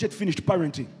 you have not yet finished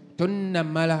parenting.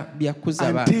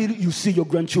 until you see your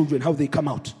grandchildren, how they come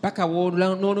out. The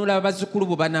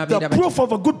proof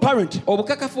of a good parent is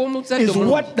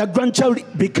what the grandchild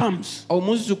becomes,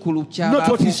 not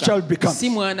what his child becomes.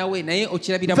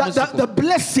 The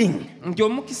blessing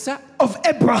of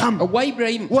Abraham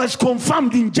was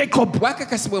confirmed in Jacob.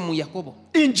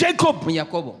 In Jacob.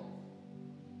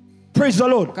 Praise the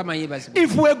Lord.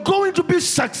 If we're going to be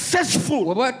successful,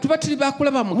 we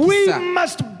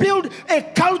must build a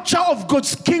culture of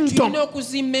God's kingdom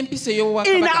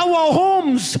in our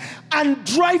homes and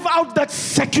drive out that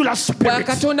secular spirit.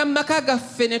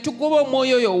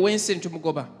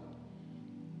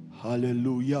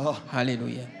 Hallelujah.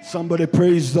 Hallelujah. Somebody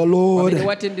praise the Lord.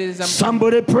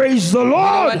 Somebody praise the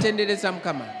Lord.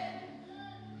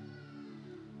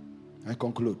 I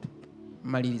conclude.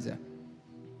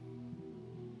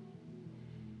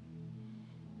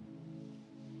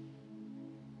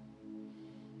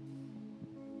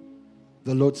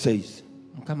 The Lord says,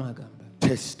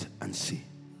 test and see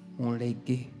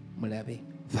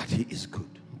that He is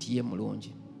good.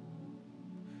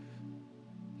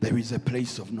 There is a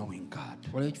place of knowing God.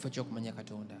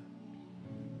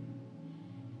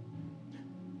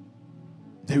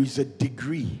 There is a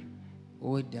degree.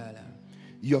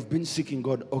 You have been seeking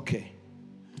God, okay.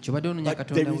 But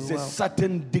there is a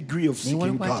certain degree of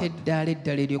seeking God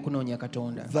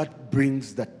that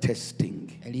brings the testing.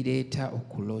 He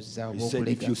said,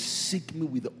 if you seek me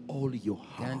with all your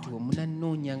heart,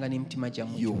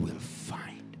 you will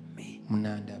find me.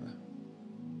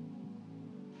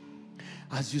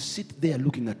 As you sit there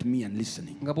looking at me and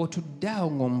listening,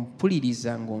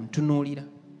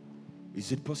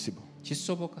 is it possible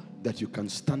that you can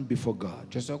stand before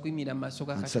God and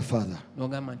say, Father,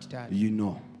 you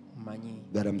know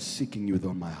that I'm seeking you with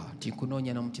all my heart.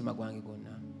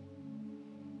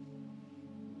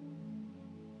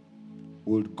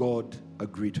 Will God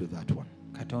agree to that one?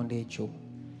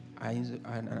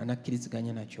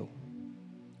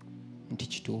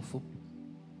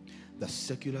 The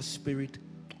secular spirit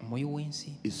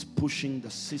is pushing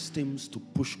the systems to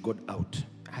push God out.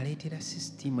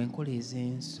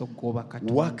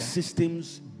 Work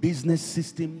systems, business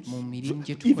systems,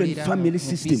 even family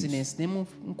systems,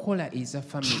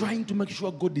 trying to make sure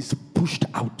God is pushed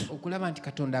out. And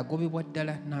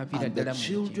the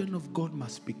children of God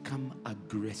must become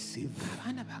aggressive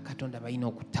and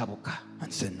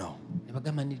say, no,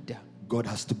 God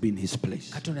has to be in His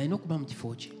place.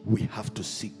 We have to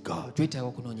seek God.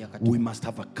 We must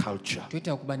have a culture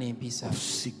of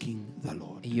seeking the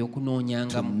Lord,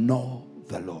 to know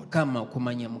the Lord.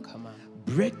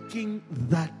 Breaking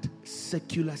that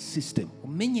secular system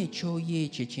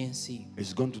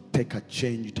is going to take a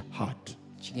changed heart.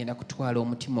 A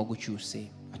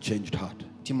changed heart.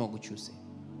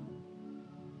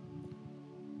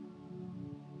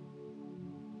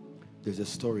 There's a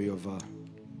story of a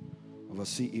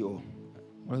CEO.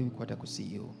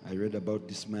 I read about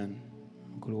this man.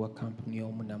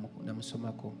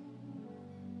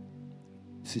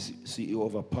 CEO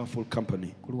of a powerful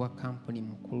company.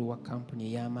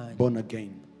 Born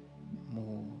again.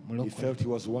 He felt he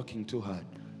was working too hard.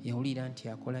 And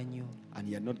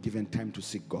he had not given time to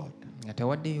seek God.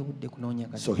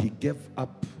 So he gave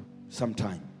up some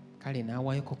time.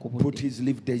 Put his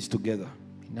leave days together.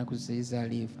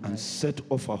 And set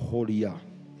off a whole year.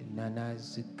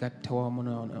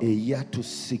 A year to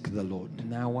seek the Lord.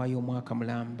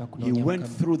 He went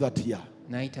through that year.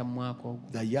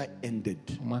 The year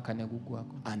ended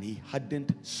and he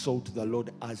hadn't sought the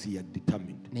Lord as he had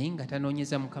determined. And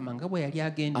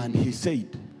he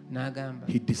said,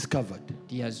 he discovered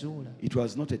it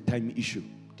was not a time issue,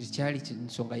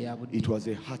 it was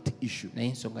a heart issue.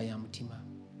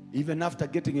 Even after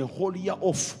getting a whole year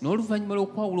off, he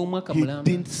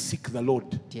didn't seek the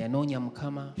Lord.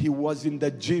 He was in the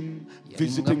gym,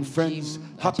 visiting friends,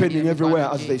 happening everywhere,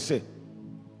 as they say.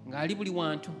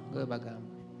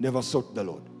 Never sought the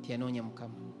Lord.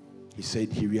 He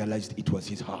said he realized it was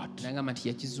his heart,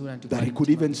 that he could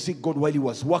even seek God while he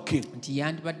was working. He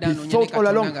thought all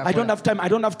along, I don't have time, I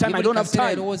don't have time, I don't have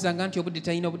time.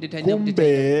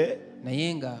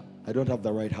 I don't have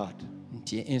the right heart.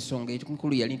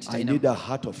 I need a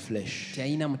heart of flesh,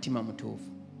 not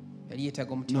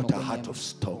a heart of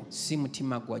stone.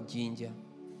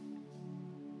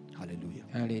 Hallelujah.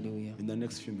 Hallelujah. In the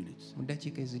next few minutes, I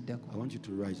want you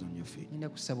to rise on your feet.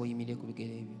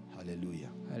 Hallelujah.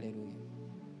 Hallelujah.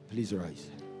 Please rise.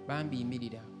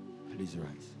 Please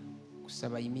rise.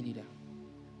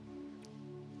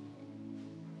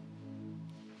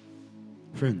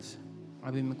 Friends,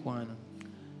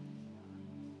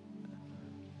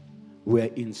 we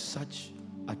are in such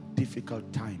a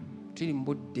difficult time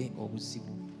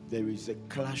There is a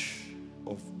clash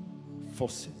of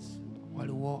forces.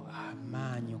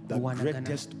 The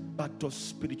greatest battles,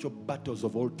 spiritual battles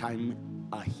of all time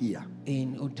are here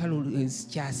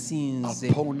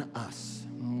upon us.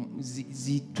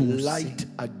 Light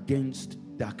against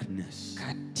darkness.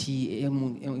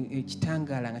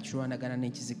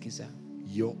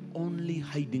 Your only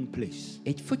hiding place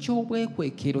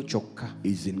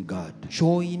is in God.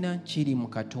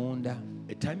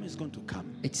 A time is going to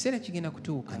come,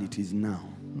 and it is now,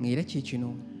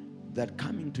 that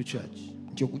coming to church,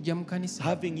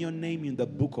 having your name in the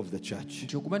book of the church,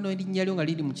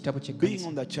 being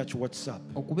on the church WhatsApp,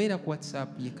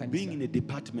 being in a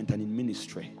department and in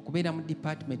ministry,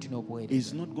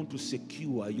 is not going to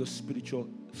secure your spiritual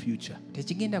future.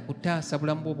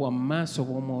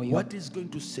 What is going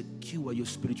to secure your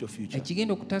spiritual future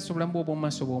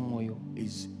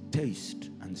is taste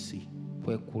and see.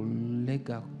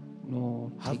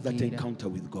 Have that encounter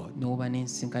with God.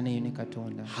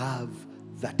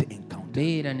 Have that encounter.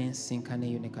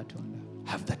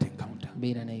 Have that encounter.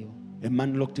 A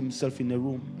man locked himself in a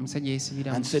room and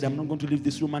said, I'm not going to leave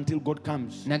this room until God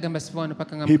comes. He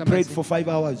prayed for 5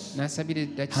 hours and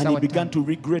he began to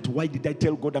regret, why did I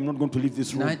tell God I'm not going to leave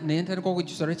this room?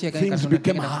 Things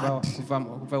became hard.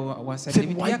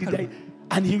 Said, why did I?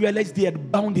 And he realized he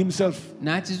had bound himself.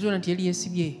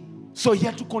 So he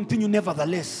had to continue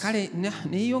nevertheless. Said, I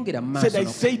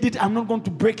said it, I'm not going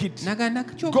to break it.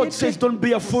 God says, don't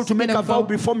be a fool to make a vow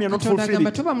before me and not fulfill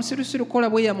it.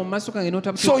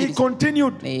 So he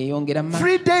continued.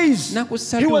 3 days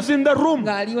he was in the room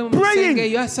praying.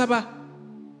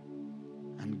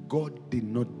 And God did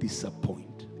not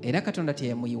disappoint.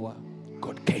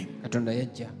 God came.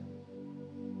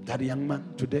 That young man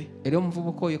today,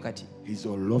 he's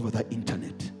all over the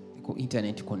internet,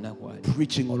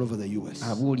 preaching all over the US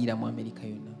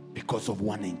because of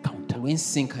one encounter.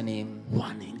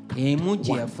 One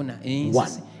encounter. One.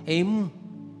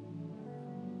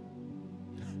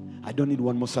 I don't need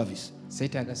one more service.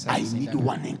 I need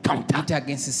one encounter.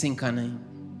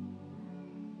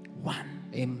 One.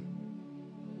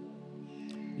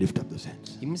 Lift up those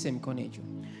hands.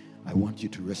 I want you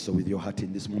to wrestle with your heart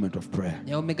in this moment of prayer.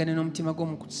 And I want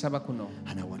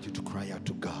you to cry out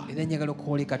to God.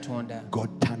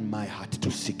 God, turn my heart to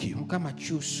seek you. I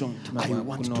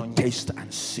want to taste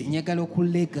and see.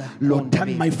 Lord,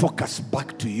 turn my focus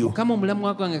back to you.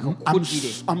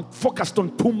 I'm focused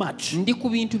on too much,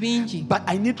 but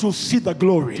I need to see the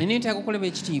glory.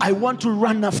 I want to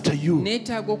run after you.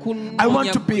 I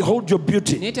want to behold your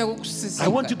beauty. I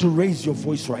want you to raise your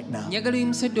voice right now.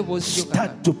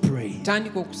 Start to pray.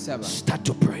 Start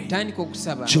to pray.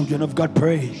 Children of God,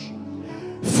 pray.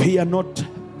 Fear not,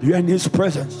 you are in His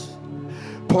presence.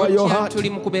 Pour your heart.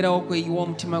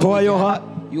 Pour your heart.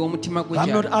 I'm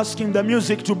not asking the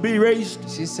music to be raised.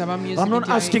 I'm not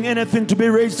asking anything to be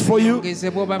raised for you.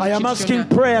 I am asking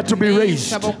prayer to be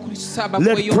raised.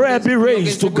 Let prayer be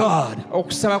raised to God.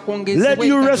 Let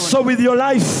you wrestle with your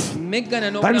life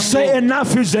and say,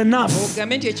 enough is enough.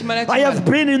 I have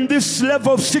been in this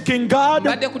level of seeking God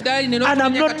and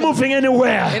I'm not moving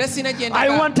anywhere. I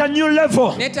want a new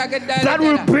level that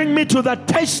will bring me to the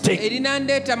tasting.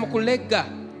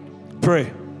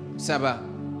 Pray.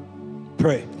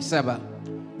 Pray.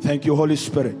 Thank you, Holy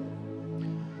Spirit.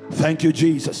 Thank you,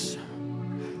 Jesus.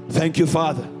 Thank you,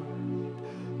 Father.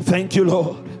 Thank you,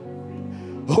 Lord.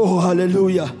 Oh,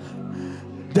 hallelujah.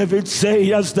 David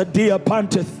said, as the deer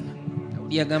panteth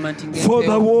for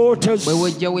the waters,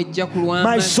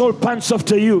 my soul pants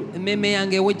after you.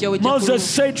 Moses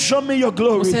said, show me your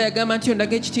glory.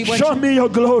 Show me your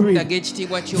glory.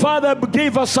 Father,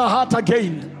 give us a heart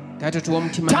again.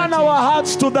 Turn our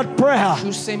hearts to that prayer.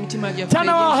 Turn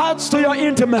our hearts to your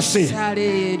intimacy.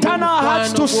 Turn our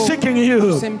hearts to seeking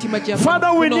you.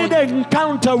 Father, we need an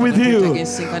encounter with you.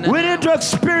 We need to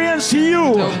experience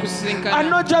you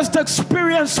and not just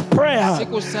experience prayer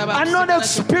and not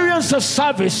experience a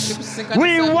service.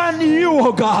 We want you,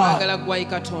 oh God.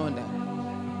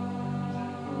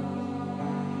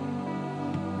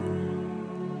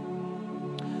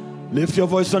 Lift your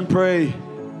voice and pray.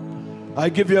 I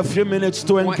give you a few minutes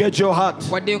to engage your heart.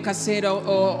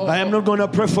 I am not going to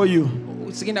pray for you.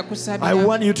 I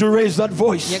want you to raise that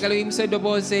voice.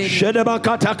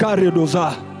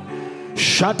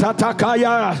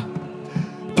 Shatatakaya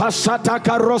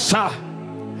Pasataka Rosa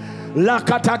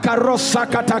Lakataka Rosa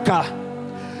Kataka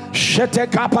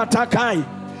Shetekapatakai.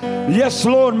 Yes,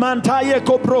 Lord, Mantaye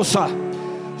Koprosa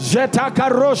Zetaka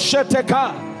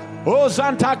Rosheteka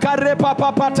Ozantaka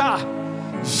Repapapata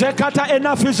Zekata,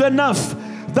 enough is enough.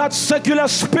 That secular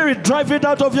spirit, drive it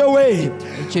out of your way.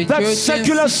 That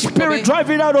secular spirit, drive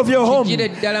it out of your home.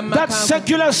 That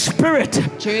secular spirit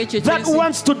that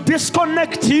wants to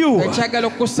disconnect you,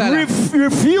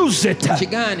 refuse it.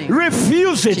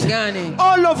 Refuse it.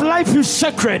 All of life is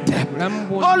sacred.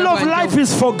 All of life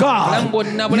is for God.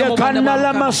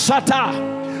 Yekanala masata,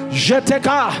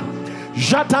 jeteka,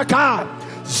 jataka,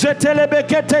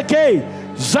 zetelebeketeke,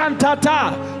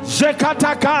 zantata,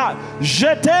 zekataka,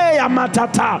 jete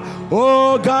yamatata.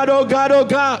 Oh God, oh God, oh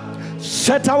God.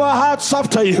 Set our hearts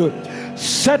after you.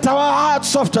 Set our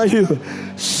hearts after you.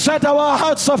 Set our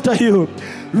hearts after you.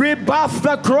 Rebuff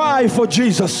the cry for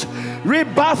Jesus.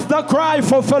 Rebuff the cry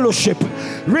for fellowship.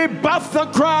 Rebuff the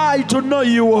cry to know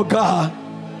you, oh God.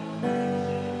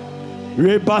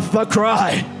 Rebuff the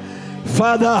cry.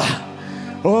 Father,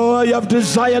 oh, you have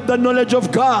desired the knowledge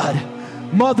of God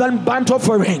more than burnt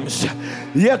offerings.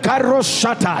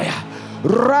 Yekaroshataya,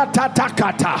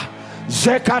 ratatakata,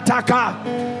 zekataka,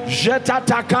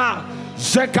 jetataka,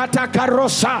 zekataka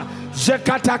rosa,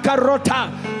 zekataka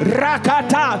rota,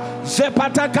 rakata,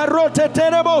 zepataka rote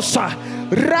terebosa,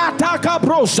 rataka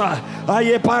brosa,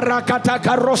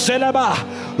 ayeparakataka roseleba,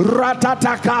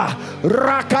 ratataka,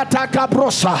 rakataka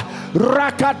brosa,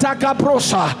 rakataka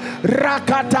brosa,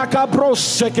 rakataka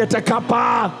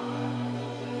broseketekapa.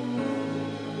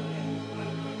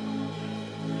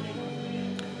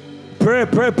 Pray,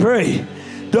 pray, pray.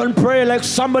 Don't pray like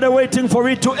somebody waiting for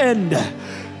it to end.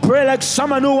 Pray like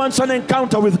someone who wants an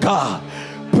encounter with God.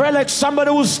 Pray like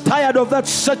somebody who's tired of that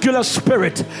secular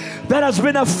spirit that has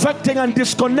been affecting and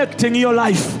disconnecting your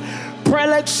life. Pray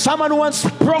like someone who wants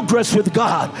progress with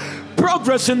God.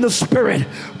 Progress in the spirit.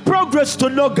 Progress to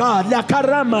know God.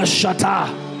 Lakarama shata.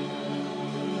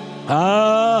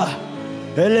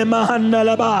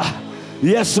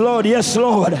 Yes, Lord. Yes,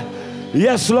 Lord.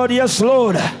 Yes, Lord. Yes,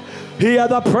 Lord. Hear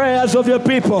the prayers of your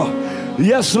people.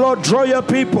 Yes, Lord, draw your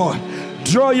people.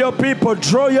 Draw your people.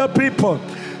 Draw your people.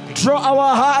 Draw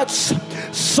our hearts.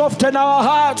 Soften our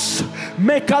hearts.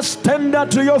 Make us tender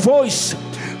to your voice.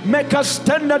 Make us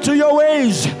tender to your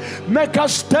ways. Make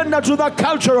us tender to the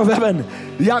culture of heaven.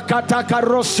 Yakataka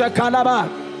rose kalaba.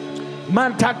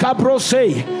 Mantaka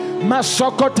brose.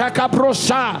 Masokotaka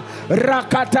brosa.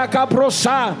 Rakataka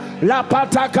brosa.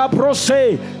 Lapataka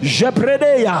brose.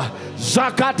 Jebredeya.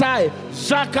 Zakatai,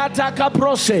 Zakataka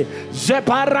brose,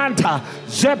 Zeparanta,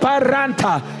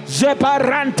 Zeparanta,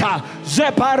 Zeparanta,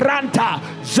 Zeparanta,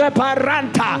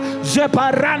 Zeparanta,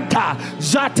 Zeparanta,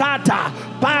 Zatata,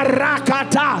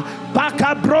 Parakata,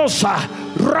 Pakabrosa,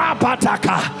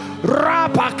 Rapataka,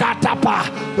 Rapakatapa,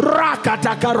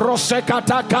 Rakataka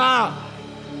rosekataka.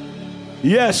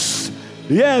 Yes,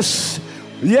 yes,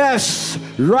 yes.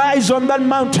 Rise on that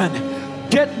mountain.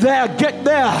 Get there, get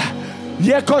there.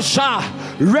 Yekosha,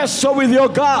 wrestle with your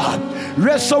God,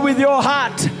 wrestle with your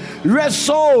heart,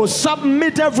 wrestle,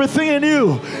 submit everything in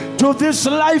you to this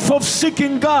life of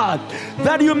seeking God,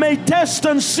 that you may test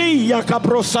and see.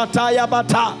 Yakabrosata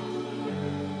yabata.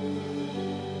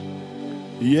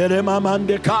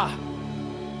 Yeremamandeka.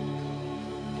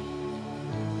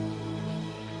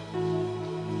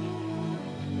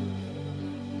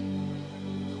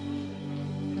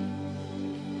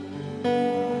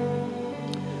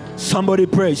 Somebody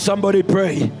pray, somebody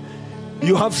pray.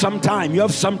 You have some time, you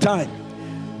have some time.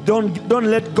 Don't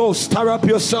let go. Stir up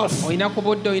yourself.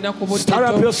 Stir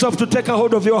up yourself to take a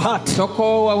hold of your heart.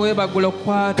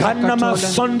 Kanama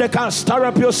sondeka, stir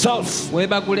up yourself.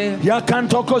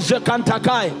 Yakantoko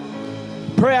zekantakai.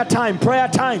 Prayer time, prayer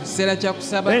time.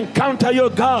 Encounter your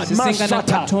God.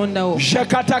 Masata.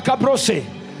 Jekataka brose.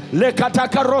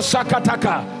 Lekataka rosa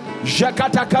kataka.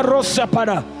 Jekataka rosa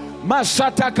para.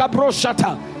 Masata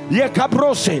kabrosata.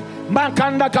 Yekabrose,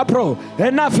 Mankanda Kapro.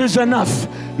 Enough is enough.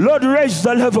 Lord, raise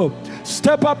the level.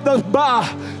 Step up the bar.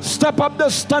 Step up the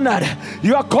standard.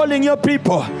 You are calling your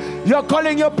people. You are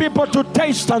calling your people to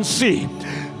taste and see.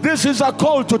 This is a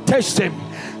call to taste Him.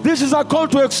 This is a call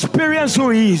to experience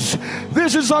who He is.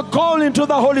 This is a call into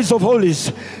the holies of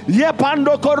holies.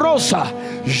 Yepando korosa.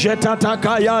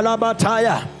 Jetataka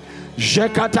yalabataya.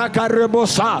 Jekataka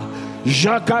rebosa.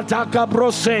 Jakataka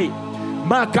brose.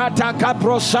 Makataka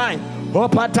brosai,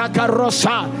 opataka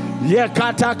rosa,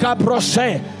 yekataka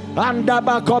brose,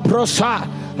 andabako brosa,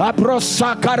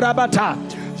 abrosa karabata,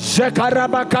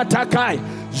 zekarabakatakai,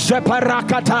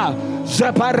 zeparakata,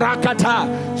 zeparakata,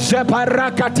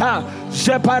 zeparakata,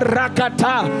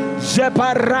 zeparakata,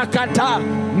 zeparakata,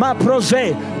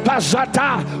 maprose,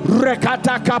 pazata,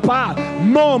 rekata kapa,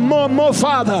 mo,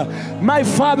 Father, my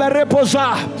Father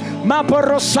reposa,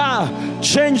 maporosa.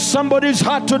 Change somebody's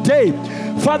heart today.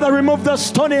 Father, remove the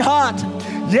stony heart.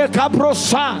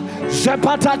 Yekabrosa,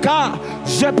 Zepataka,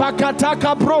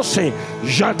 Zepakataka brose.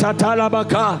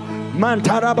 Jatatalabaka.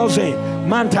 Mantaraboze.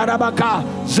 Mantarabaka.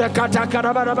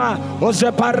 Zekataka.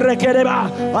 Ozeparekereba.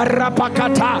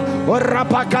 Arapakata.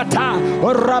 Orapakata.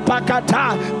 Orapakata.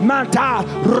 Manta.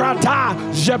 Rata.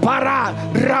 Zepara.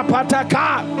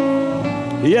 Rapataka.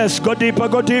 Yes, go deeper,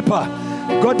 go deeper.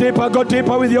 Go deeper, go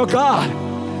deeper with your God.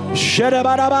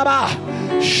 Sherebarababa.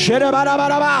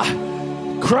 Sherebarababa.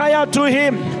 Cry out to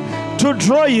Him to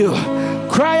draw you.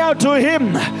 Cry out to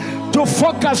Him to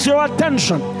focus your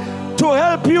attention, to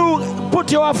help you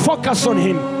put your focus on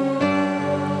Him.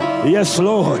 Yes,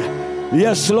 Lord.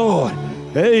 Yes, Lord.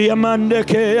 Hey,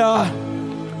 Amandekeya.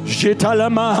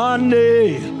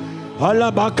 Jitalamahande.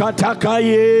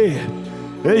 Alabakatakaye.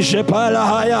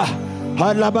 Ejepalahaya.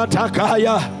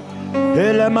 Halabatakaya,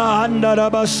 Elemahanda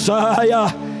Rabasaya,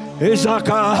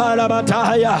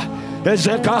 Izakahalabataya,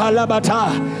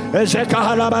 Ezekahalabata,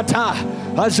 Ezekahalabata,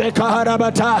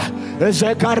 Ezekaharabata,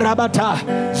 Ezekarabata,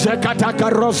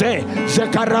 Zekatakarose,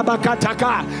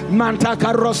 Zekarabakataka,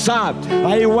 Mantakarosa.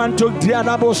 I want to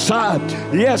diarabosa.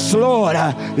 Yes, Lord.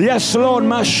 Yes, Lord,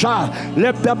 Masha.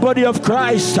 Let the body of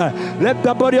Christ, let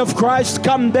the body of Christ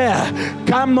come there.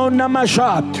 Come on,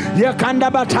 Namasha.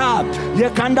 Yekandabata,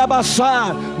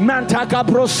 Yekandabasa,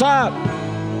 Mantakabrosa.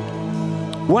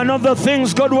 One of the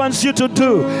things God wants you to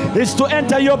do is to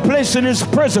enter your place in His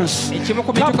presence.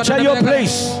 Capture your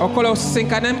place.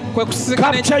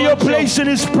 Capture your place in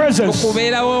His presence.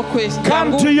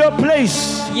 Come to your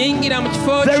place.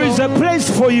 There is a place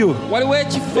for you.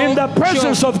 In the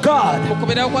presence of God,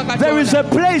 there is a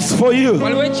place for you.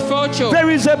 There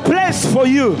is a place for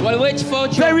you.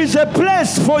 There is a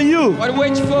place for you.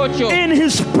 In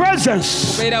His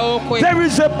presence, there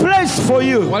is a place for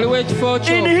you.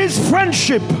 In His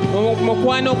friendship,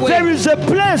 there is a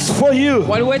place for you.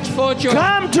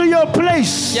 Come to your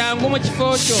place.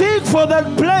 Seek for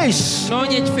that place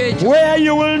where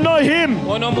you will know Him.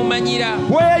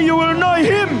 Where you will know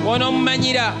Him.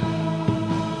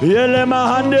 Yele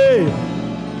mahande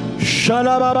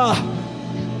shalababa.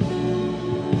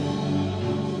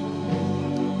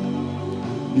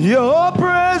 Your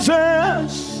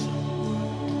presence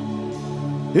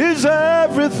is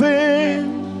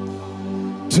everything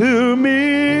to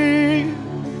me.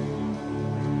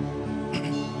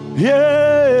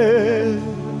 Yeah.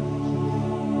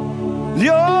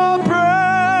 Your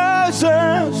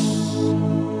presence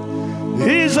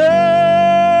is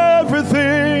everything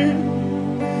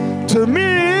to me.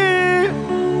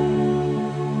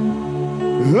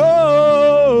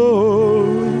 Oh,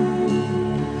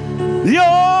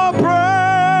 your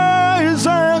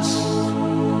presence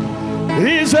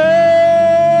is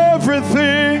everything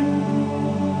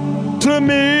to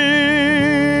me.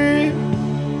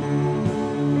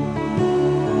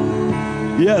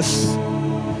 Yes,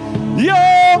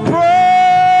 your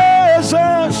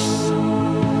presence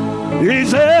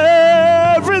is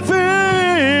everything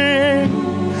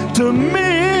to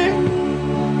me.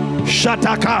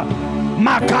 Shataka,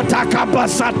 makataka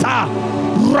basata,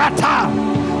 rata.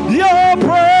 Your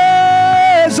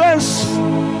presence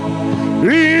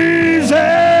is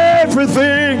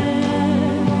everything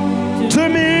to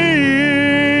me.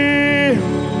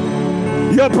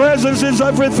 Your presence is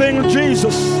everything,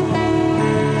 Jesus.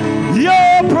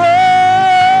 Your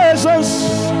presence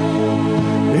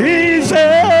is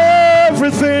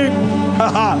everything.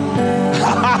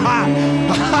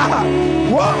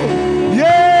 Whoa.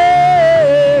 Yeah.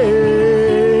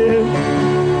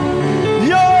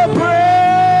 Your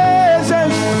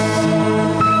presence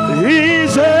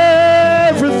is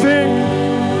everything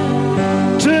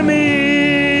to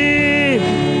me.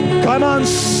 Come on,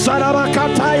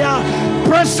 Sarabakataya.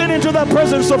 Pressing into the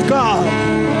presence of God.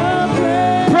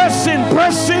 Press in,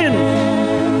 press in.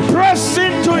 Press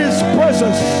into His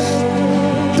presence.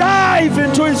 Dive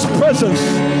into His presence.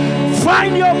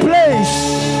 Find your place.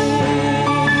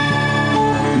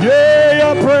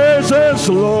 Yeah, your presence,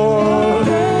 Lord.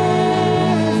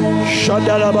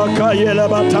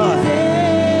 Shadalabakayelabata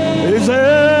is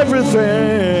everything.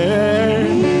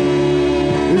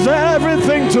 Is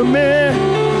everything to me.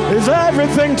 Is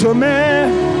everything to me.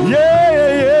 Yeah,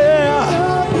 yeah, yeah.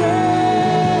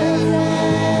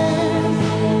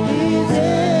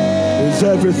 Is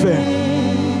everything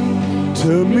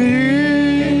to me.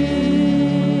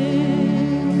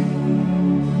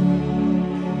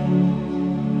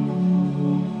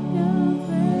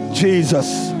 Jesus,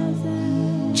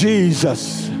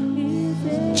 Jesus,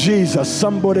 Jesus.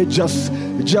 Somebody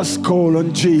just call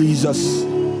on Jesus.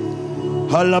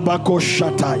 Halabako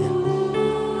Shataya.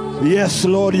 Yes,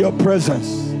 Lord, your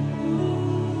presence.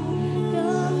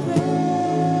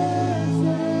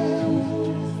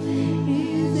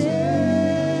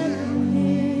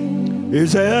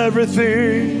 is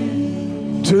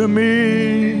everything to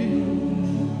me.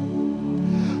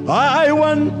 I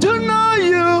want to know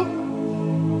you.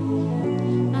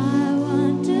 I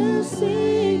want to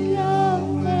seek your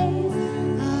face.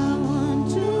 I want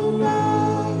to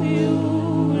love you,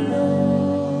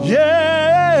 Lord.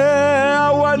 Yeah,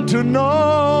 I want to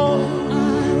know.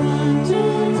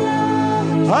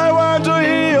 I want to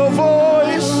hear your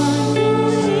voice.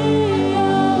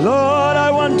 Lord, I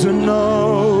want to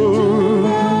know.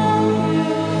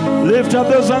 Lift up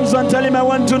those hands and tell him, I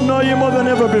want to know you more than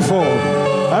ever before.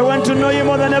 I want to know you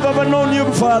more than I've ever known you,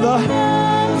 Father.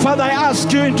 Father, I ask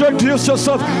you, introduce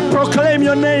yourself. Proclaim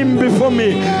your name before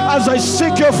me. As I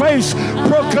seek your face,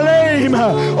 proclaim.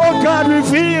 Oh God,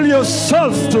 reveal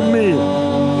yourself to me.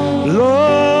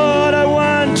 Lord, I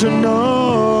want to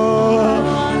know.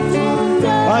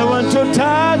 I want to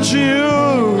touch you.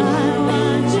 I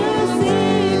want to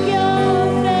seek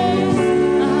your face.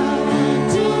 I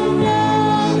want to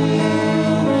know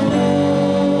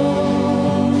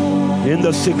you. In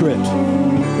the secret.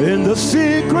 In the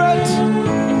secret.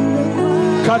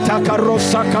 Kataka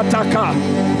rosa kataka.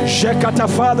 Shekata,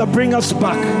 Father, bring us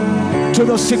back to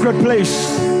the secret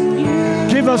place.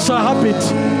 Give us a habit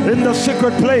in the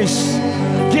secret place.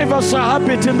 Give us a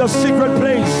habit in the secret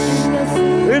place.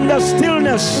 In the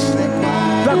stillness,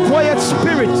 the quiet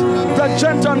spirit, the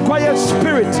gentle and quiet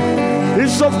spirit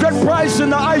is of great price in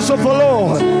the eyes of the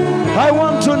Lord. I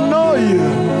want to know you.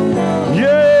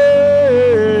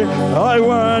 Yeah, I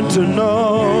want to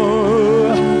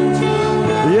know.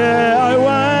 Yeah, I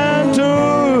want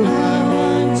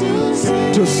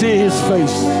to see his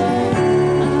face.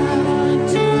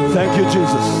 Thank you,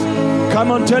 Jesus.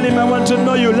 Come on, tell him, I want to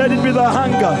know you. Let it be the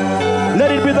hunger.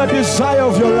 Let it be the desire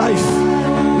of your life.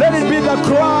 Let it be the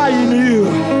cry in you.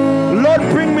 Lord,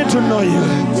 bring me to know you.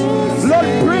 Lord,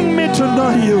 bring me to know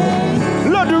you.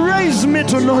 Lord, raise me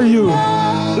to know you.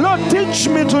 Lord, teach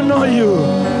me to know you.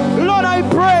 Lord, I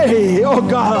pray, oh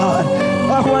God,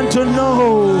 I want to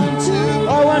know.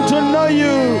 I want to know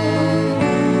you.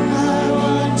 I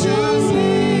want to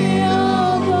hear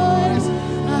your voice.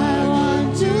 I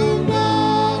want to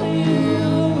know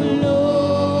you,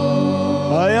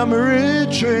 Lord. I am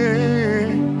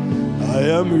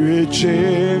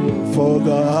reaching for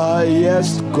the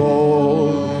highest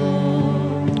goal,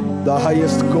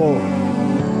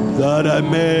 that I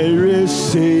may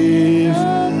receive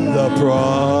the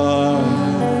prize.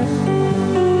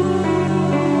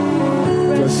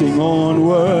 Pressing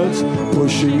onwards,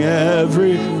 pushing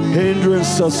every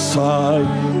hindrance aside,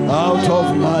 out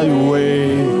of my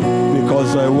way,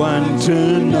 because I want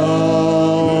to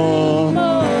know.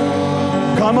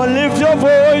 Come on, lift your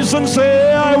voice and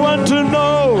say, I want to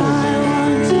know.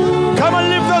 Come on,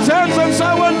 lift those hands and say,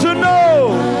 I want to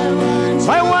know.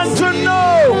 I want to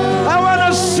know. I want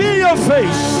to see your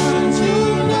face.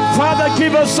 Father,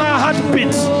 give us a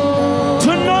heartbeat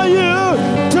to know you,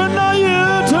 to know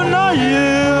you, to know you.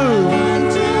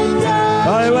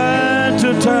 I want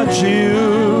to touch you.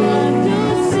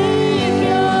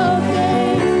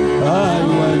 I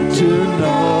want to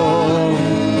know.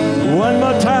 One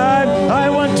more time. I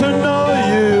want to know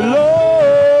you, Lord.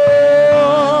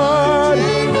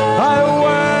 I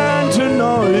want to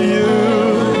know you.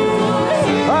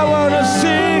 I want to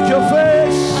seek your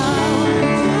face.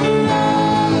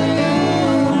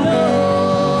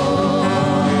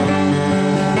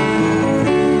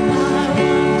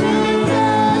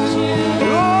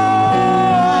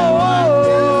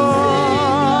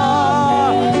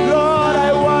 Lord,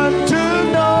 I want to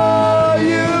know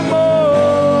you more.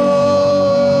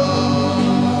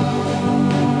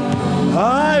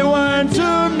 I want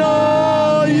to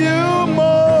know you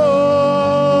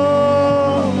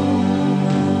more.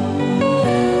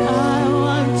 I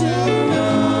want to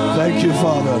know. Thank you,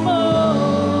 Father.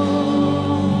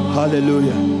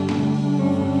 Hallelujah.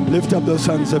 Lift up those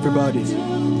hands, everybody.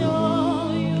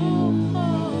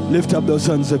 Lift up those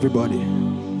hands, everybody.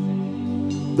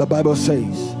 The Bible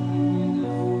says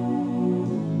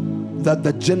that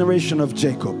the generation of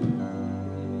Jacob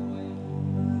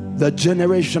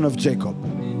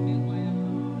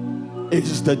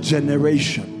is the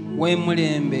generation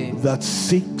that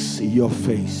seeks your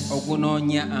face.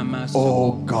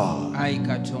 Oh God.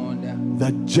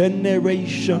 The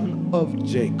generation of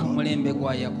Jacob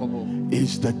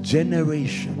is the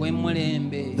generation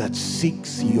that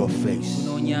seeks your face.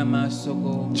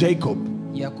 Jacob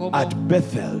at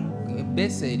Bethel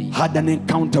had an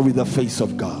encounter with the face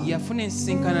of God.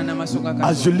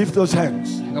 As you lift those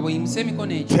hands,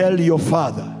 tell your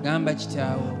father,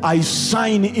 I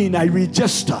sign in, I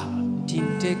register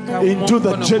into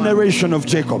the generation of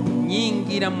Jacob.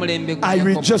 I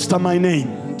register my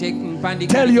name.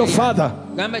 Tell your father,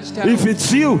 if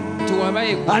it's you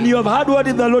and you have heard what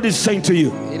the Lord is saying to you,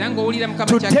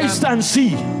 to taste and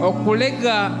see,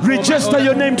 register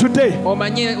your name today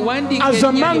as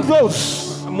among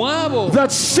those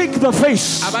that seek the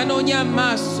face.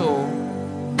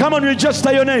 Come on,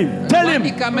 register your name. Tell him,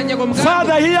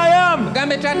 Father, here I am.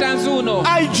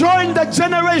 I joined the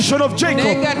generation of Jacob.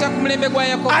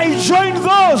 I joined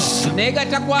those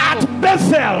at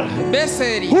Bethel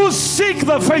who seek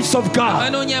the face of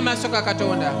God.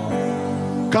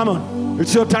 Come on,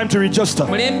 it's your time to register.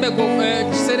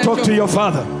 Talk to your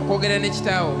father.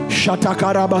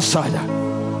 Shatakarabasaya.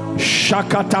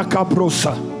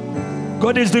 Shakatakaprosa.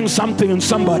 God is doing something in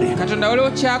somebody.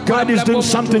 God is doing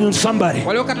something in somebody.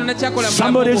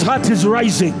 Somebody's heart is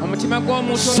rising.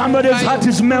 Somebody's heart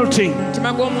is melting.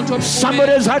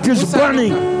 Somebody's heart is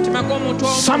burning.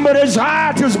 Somebody's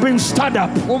heart has been stirred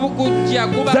up.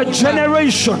 The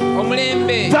generation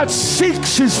that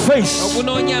seeks his face.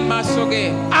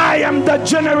 I am the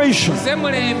generation.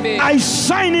 I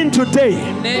sign in today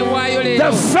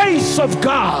the face of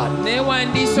God,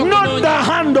 not the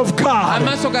hand of God,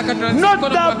 not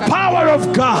the power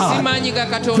of God,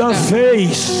 the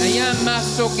face.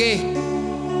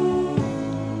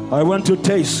 I want to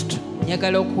taste.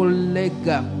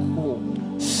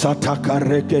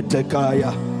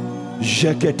 Satakareketekaya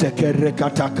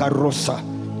jeketekerekatakarosa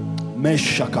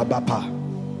meshakabapa.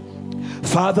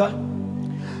 Father,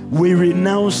 we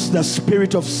renounce the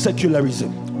spirit of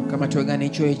secularism.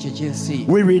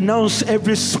 We renounce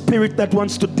every spirit that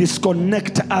wants to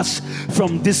disconnect us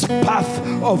from this path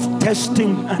of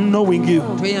testing and knowing you.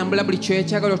 We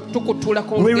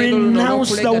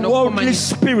renounce the worldly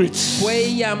spirits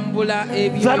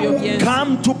that will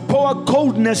come to pour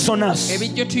coldness on us.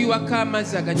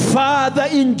 Father,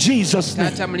 in Jesus'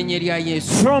 name,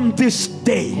 from this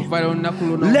day,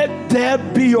 let there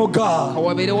be, O God,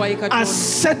 a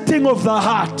setting of the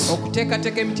heart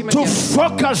to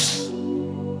focus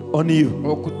on you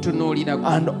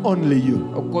and only you.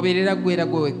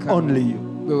 Only you.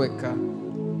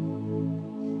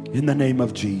 In the name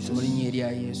of Jesus. In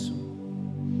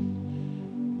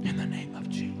the name of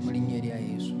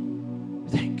Jesus.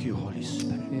 Thank you, Holy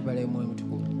Spirit.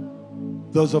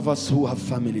 Those of us who have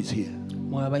families here,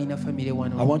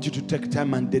 I want you to take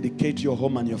time and dedicate your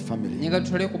home and your family.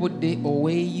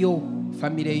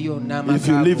 If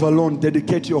you live alone,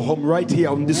 dedicate your home right here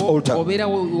on this altar.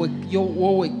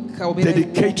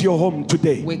 Dedicate your home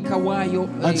today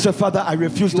and say, Father, I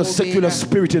refuse the secular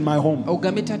spirit in my home.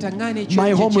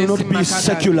 My home will not be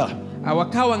secular. My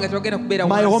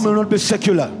home will not be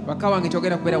secular.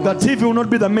 The TV will not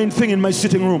be the main thing in my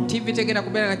sitting room.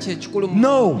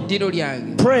 No.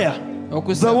 Prayer.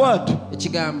 The word.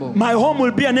 My home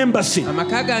will be an embassy for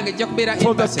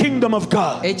the kingdom of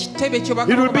God. It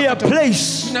will be a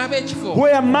place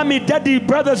where mommy, daddy,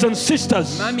 brothers and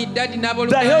sisters,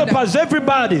 the helpers,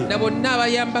 everybody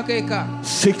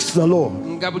seeks the Lord.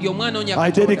 I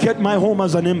dedicate my home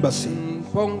as an embassy.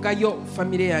 As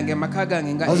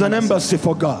an embassy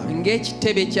for God,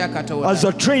 as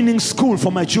a training school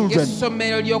for my children,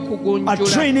 a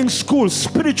training school,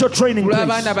 spiritual training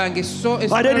place.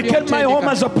 I dedicate my home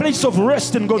as a place of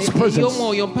rest in God's presence.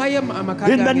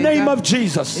 In the name of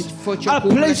Jesus, a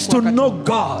place to know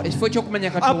God, a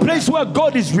place where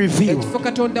God is revealed,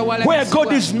 where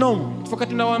God is known,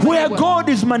 where God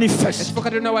is manifest.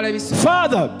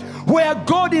 Father, where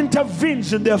God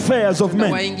intervenes in the affairs of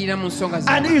men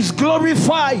and is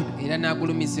glorified.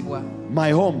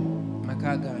 My home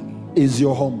is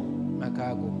your home.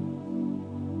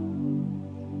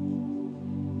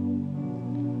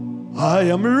 I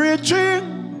am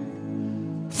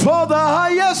reaching for the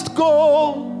highest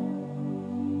goal,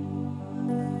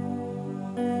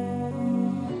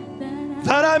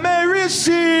 that I may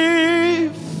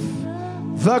receive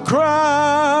the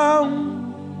crown.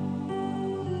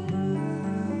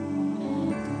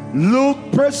 Look,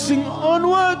 pressing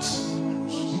onwards,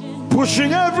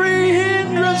 pushing every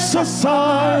hindrance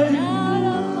aside,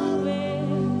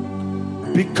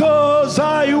 because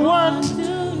I want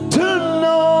to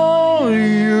know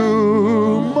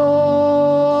you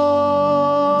more.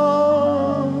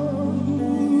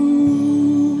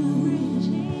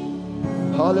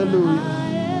 Hallelujah.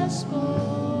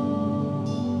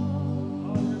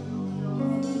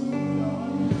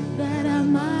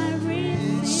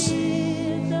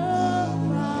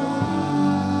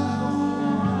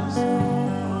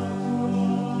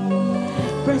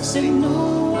 Pressing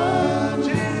onward,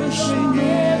 pushing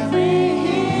every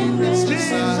hindrance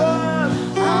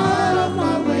out of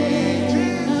my way.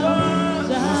 Jesus, I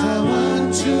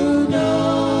want to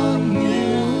know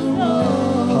you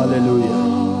more. Hallelujah.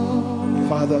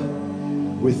 Father,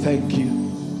 we thank you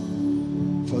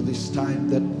for this time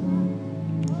that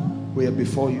we are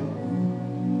before you.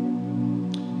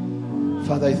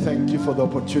 Father, I thank you for the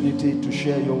opportunity to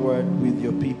share your word with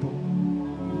your people.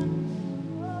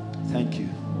 Thank you.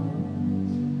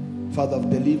 Father, I've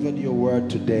delivered your word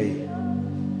today.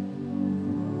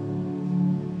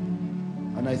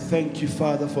 And I thank you,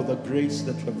 Father, for the grace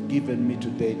that you have given me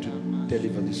today to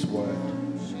deliver this word.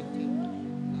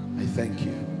 I thank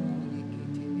you.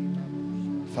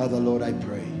 Father, Lord, I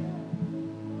pray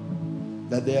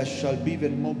that there shall be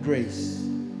even more grace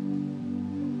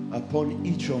upon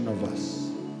each one of us,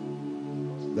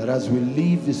 that as we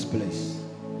leave this place,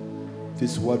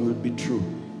 this word will be true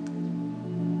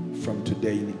from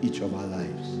today in each of our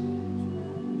lives.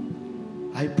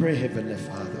 I pray, Heavenly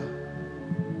Father,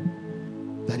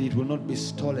 that it will not be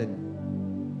stolen.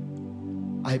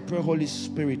 I pray, Holy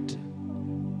Spirit,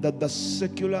 that the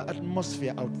secular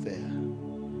atmosphere out there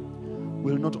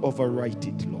will not overwrite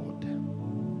it, Lord.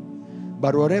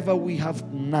 But whatever we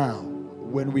have now,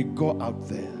 when we go out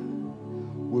there,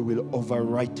 we will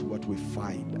overwrite what we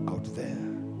find out there.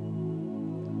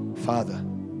 Father,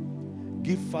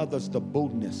 give fathers the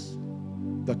boldness,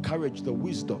 the courage, the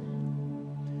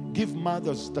wisdom. Give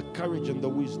mothers the courage and the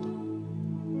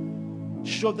wisdom.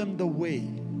 Show them the way.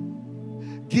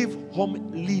 Give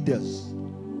home leaders,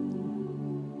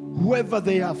 whoever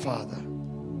they are, Father,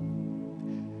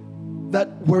 that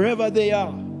wherever they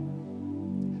are,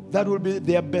 that will be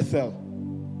their Bethel.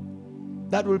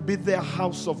 That will be their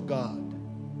house of God.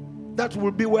 That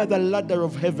will be where the ladder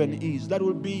of heaven is. That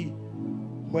will be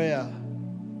where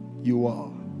you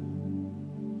are.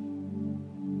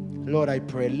 Lord, I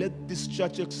pray, let this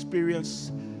church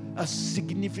experience a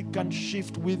significant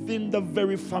shift within the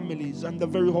very families and the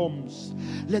very homes.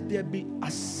 Let there be a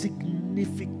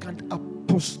significant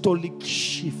apostolic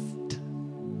shift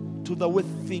to the way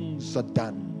things are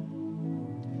done.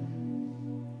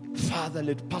 Father,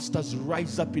 let pastors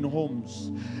rise up in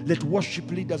homes. Let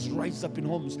worship leaders rise up in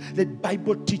homes. Let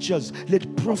Bible teachers,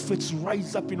 let prophets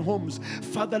rise up in homes.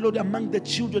 Father, Lord, among the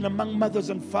children, among mothers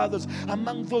and fathers,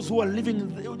 among those who are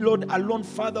living, Lord, alone,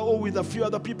 Father, or with a few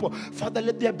other people. Father,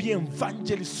 let there be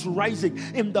evangelists rising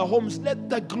in the homes. Let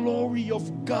the glory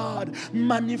of God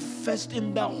manifest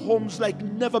in the homes like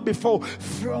never before.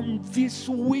 From this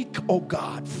week, oh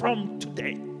God, from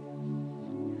today.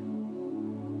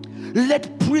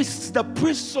 Let priests, the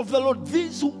priests of the Lord,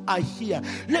 these who are here,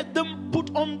 let them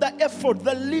put on the effort,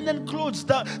 the linen clothes,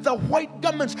 the white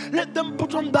garments. Let them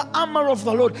put on the armor of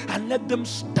the Lord and let them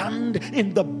stand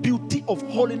in the beauty of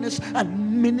holiness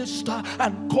and minister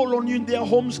and call on you in their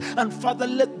homes. And Father,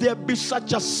 let there be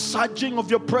such a surging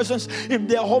of your presence in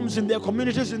their homes, in their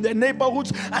communities, in their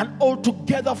neighborhoods, and all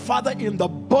together, Father, in the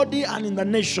body and in the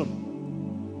nation.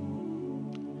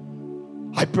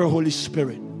 I pray, Holy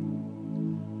Spirit,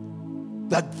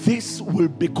 that this will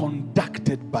be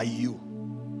conducted by you.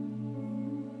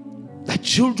 The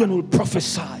children will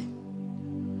prophesy.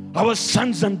 Our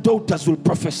sons and daughters will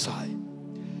prophesy.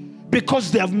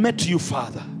 Because they have met you,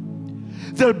 Father.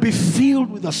 They'll be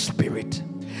filled with the Spirit.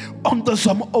 On those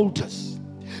home altars,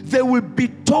 they will be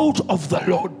taught of the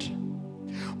Lord.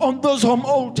 On those home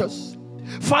altars,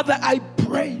 Father, I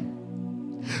pray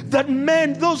that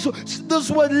men, those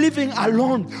who are living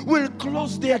alone, will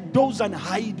close their doors and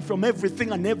hide from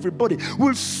everything and everybody,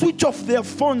 will switch off their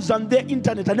phones and their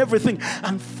internet and everything.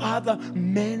 And Father,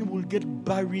 men will get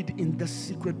buried in the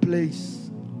secret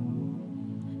place.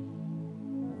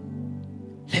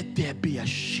 Let there be a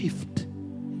shift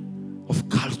of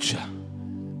culture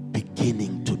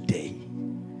beginning today.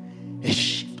 A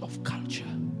shift of culture.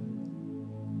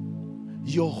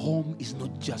 Your home is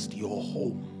not just your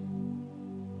home.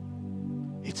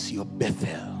 It's your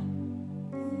Bethel.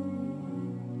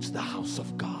 It's the house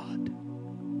of God.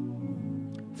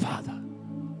 Father,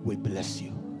 we bless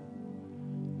you.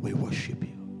 We worship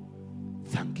you.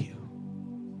 Thank you.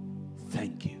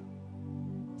 Thank you.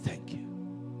 Thank you.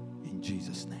 In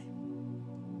Jesus' name.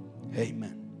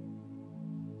 Amen.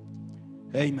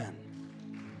 Amen.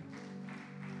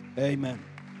 Amen.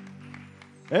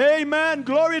 Amen.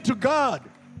 Glory to God.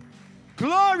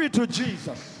 Glory to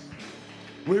Jesus.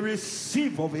 We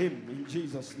receive of him in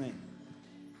Jesus' name.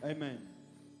 Amen.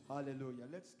 Hallelujah.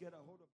 Let's get a hold of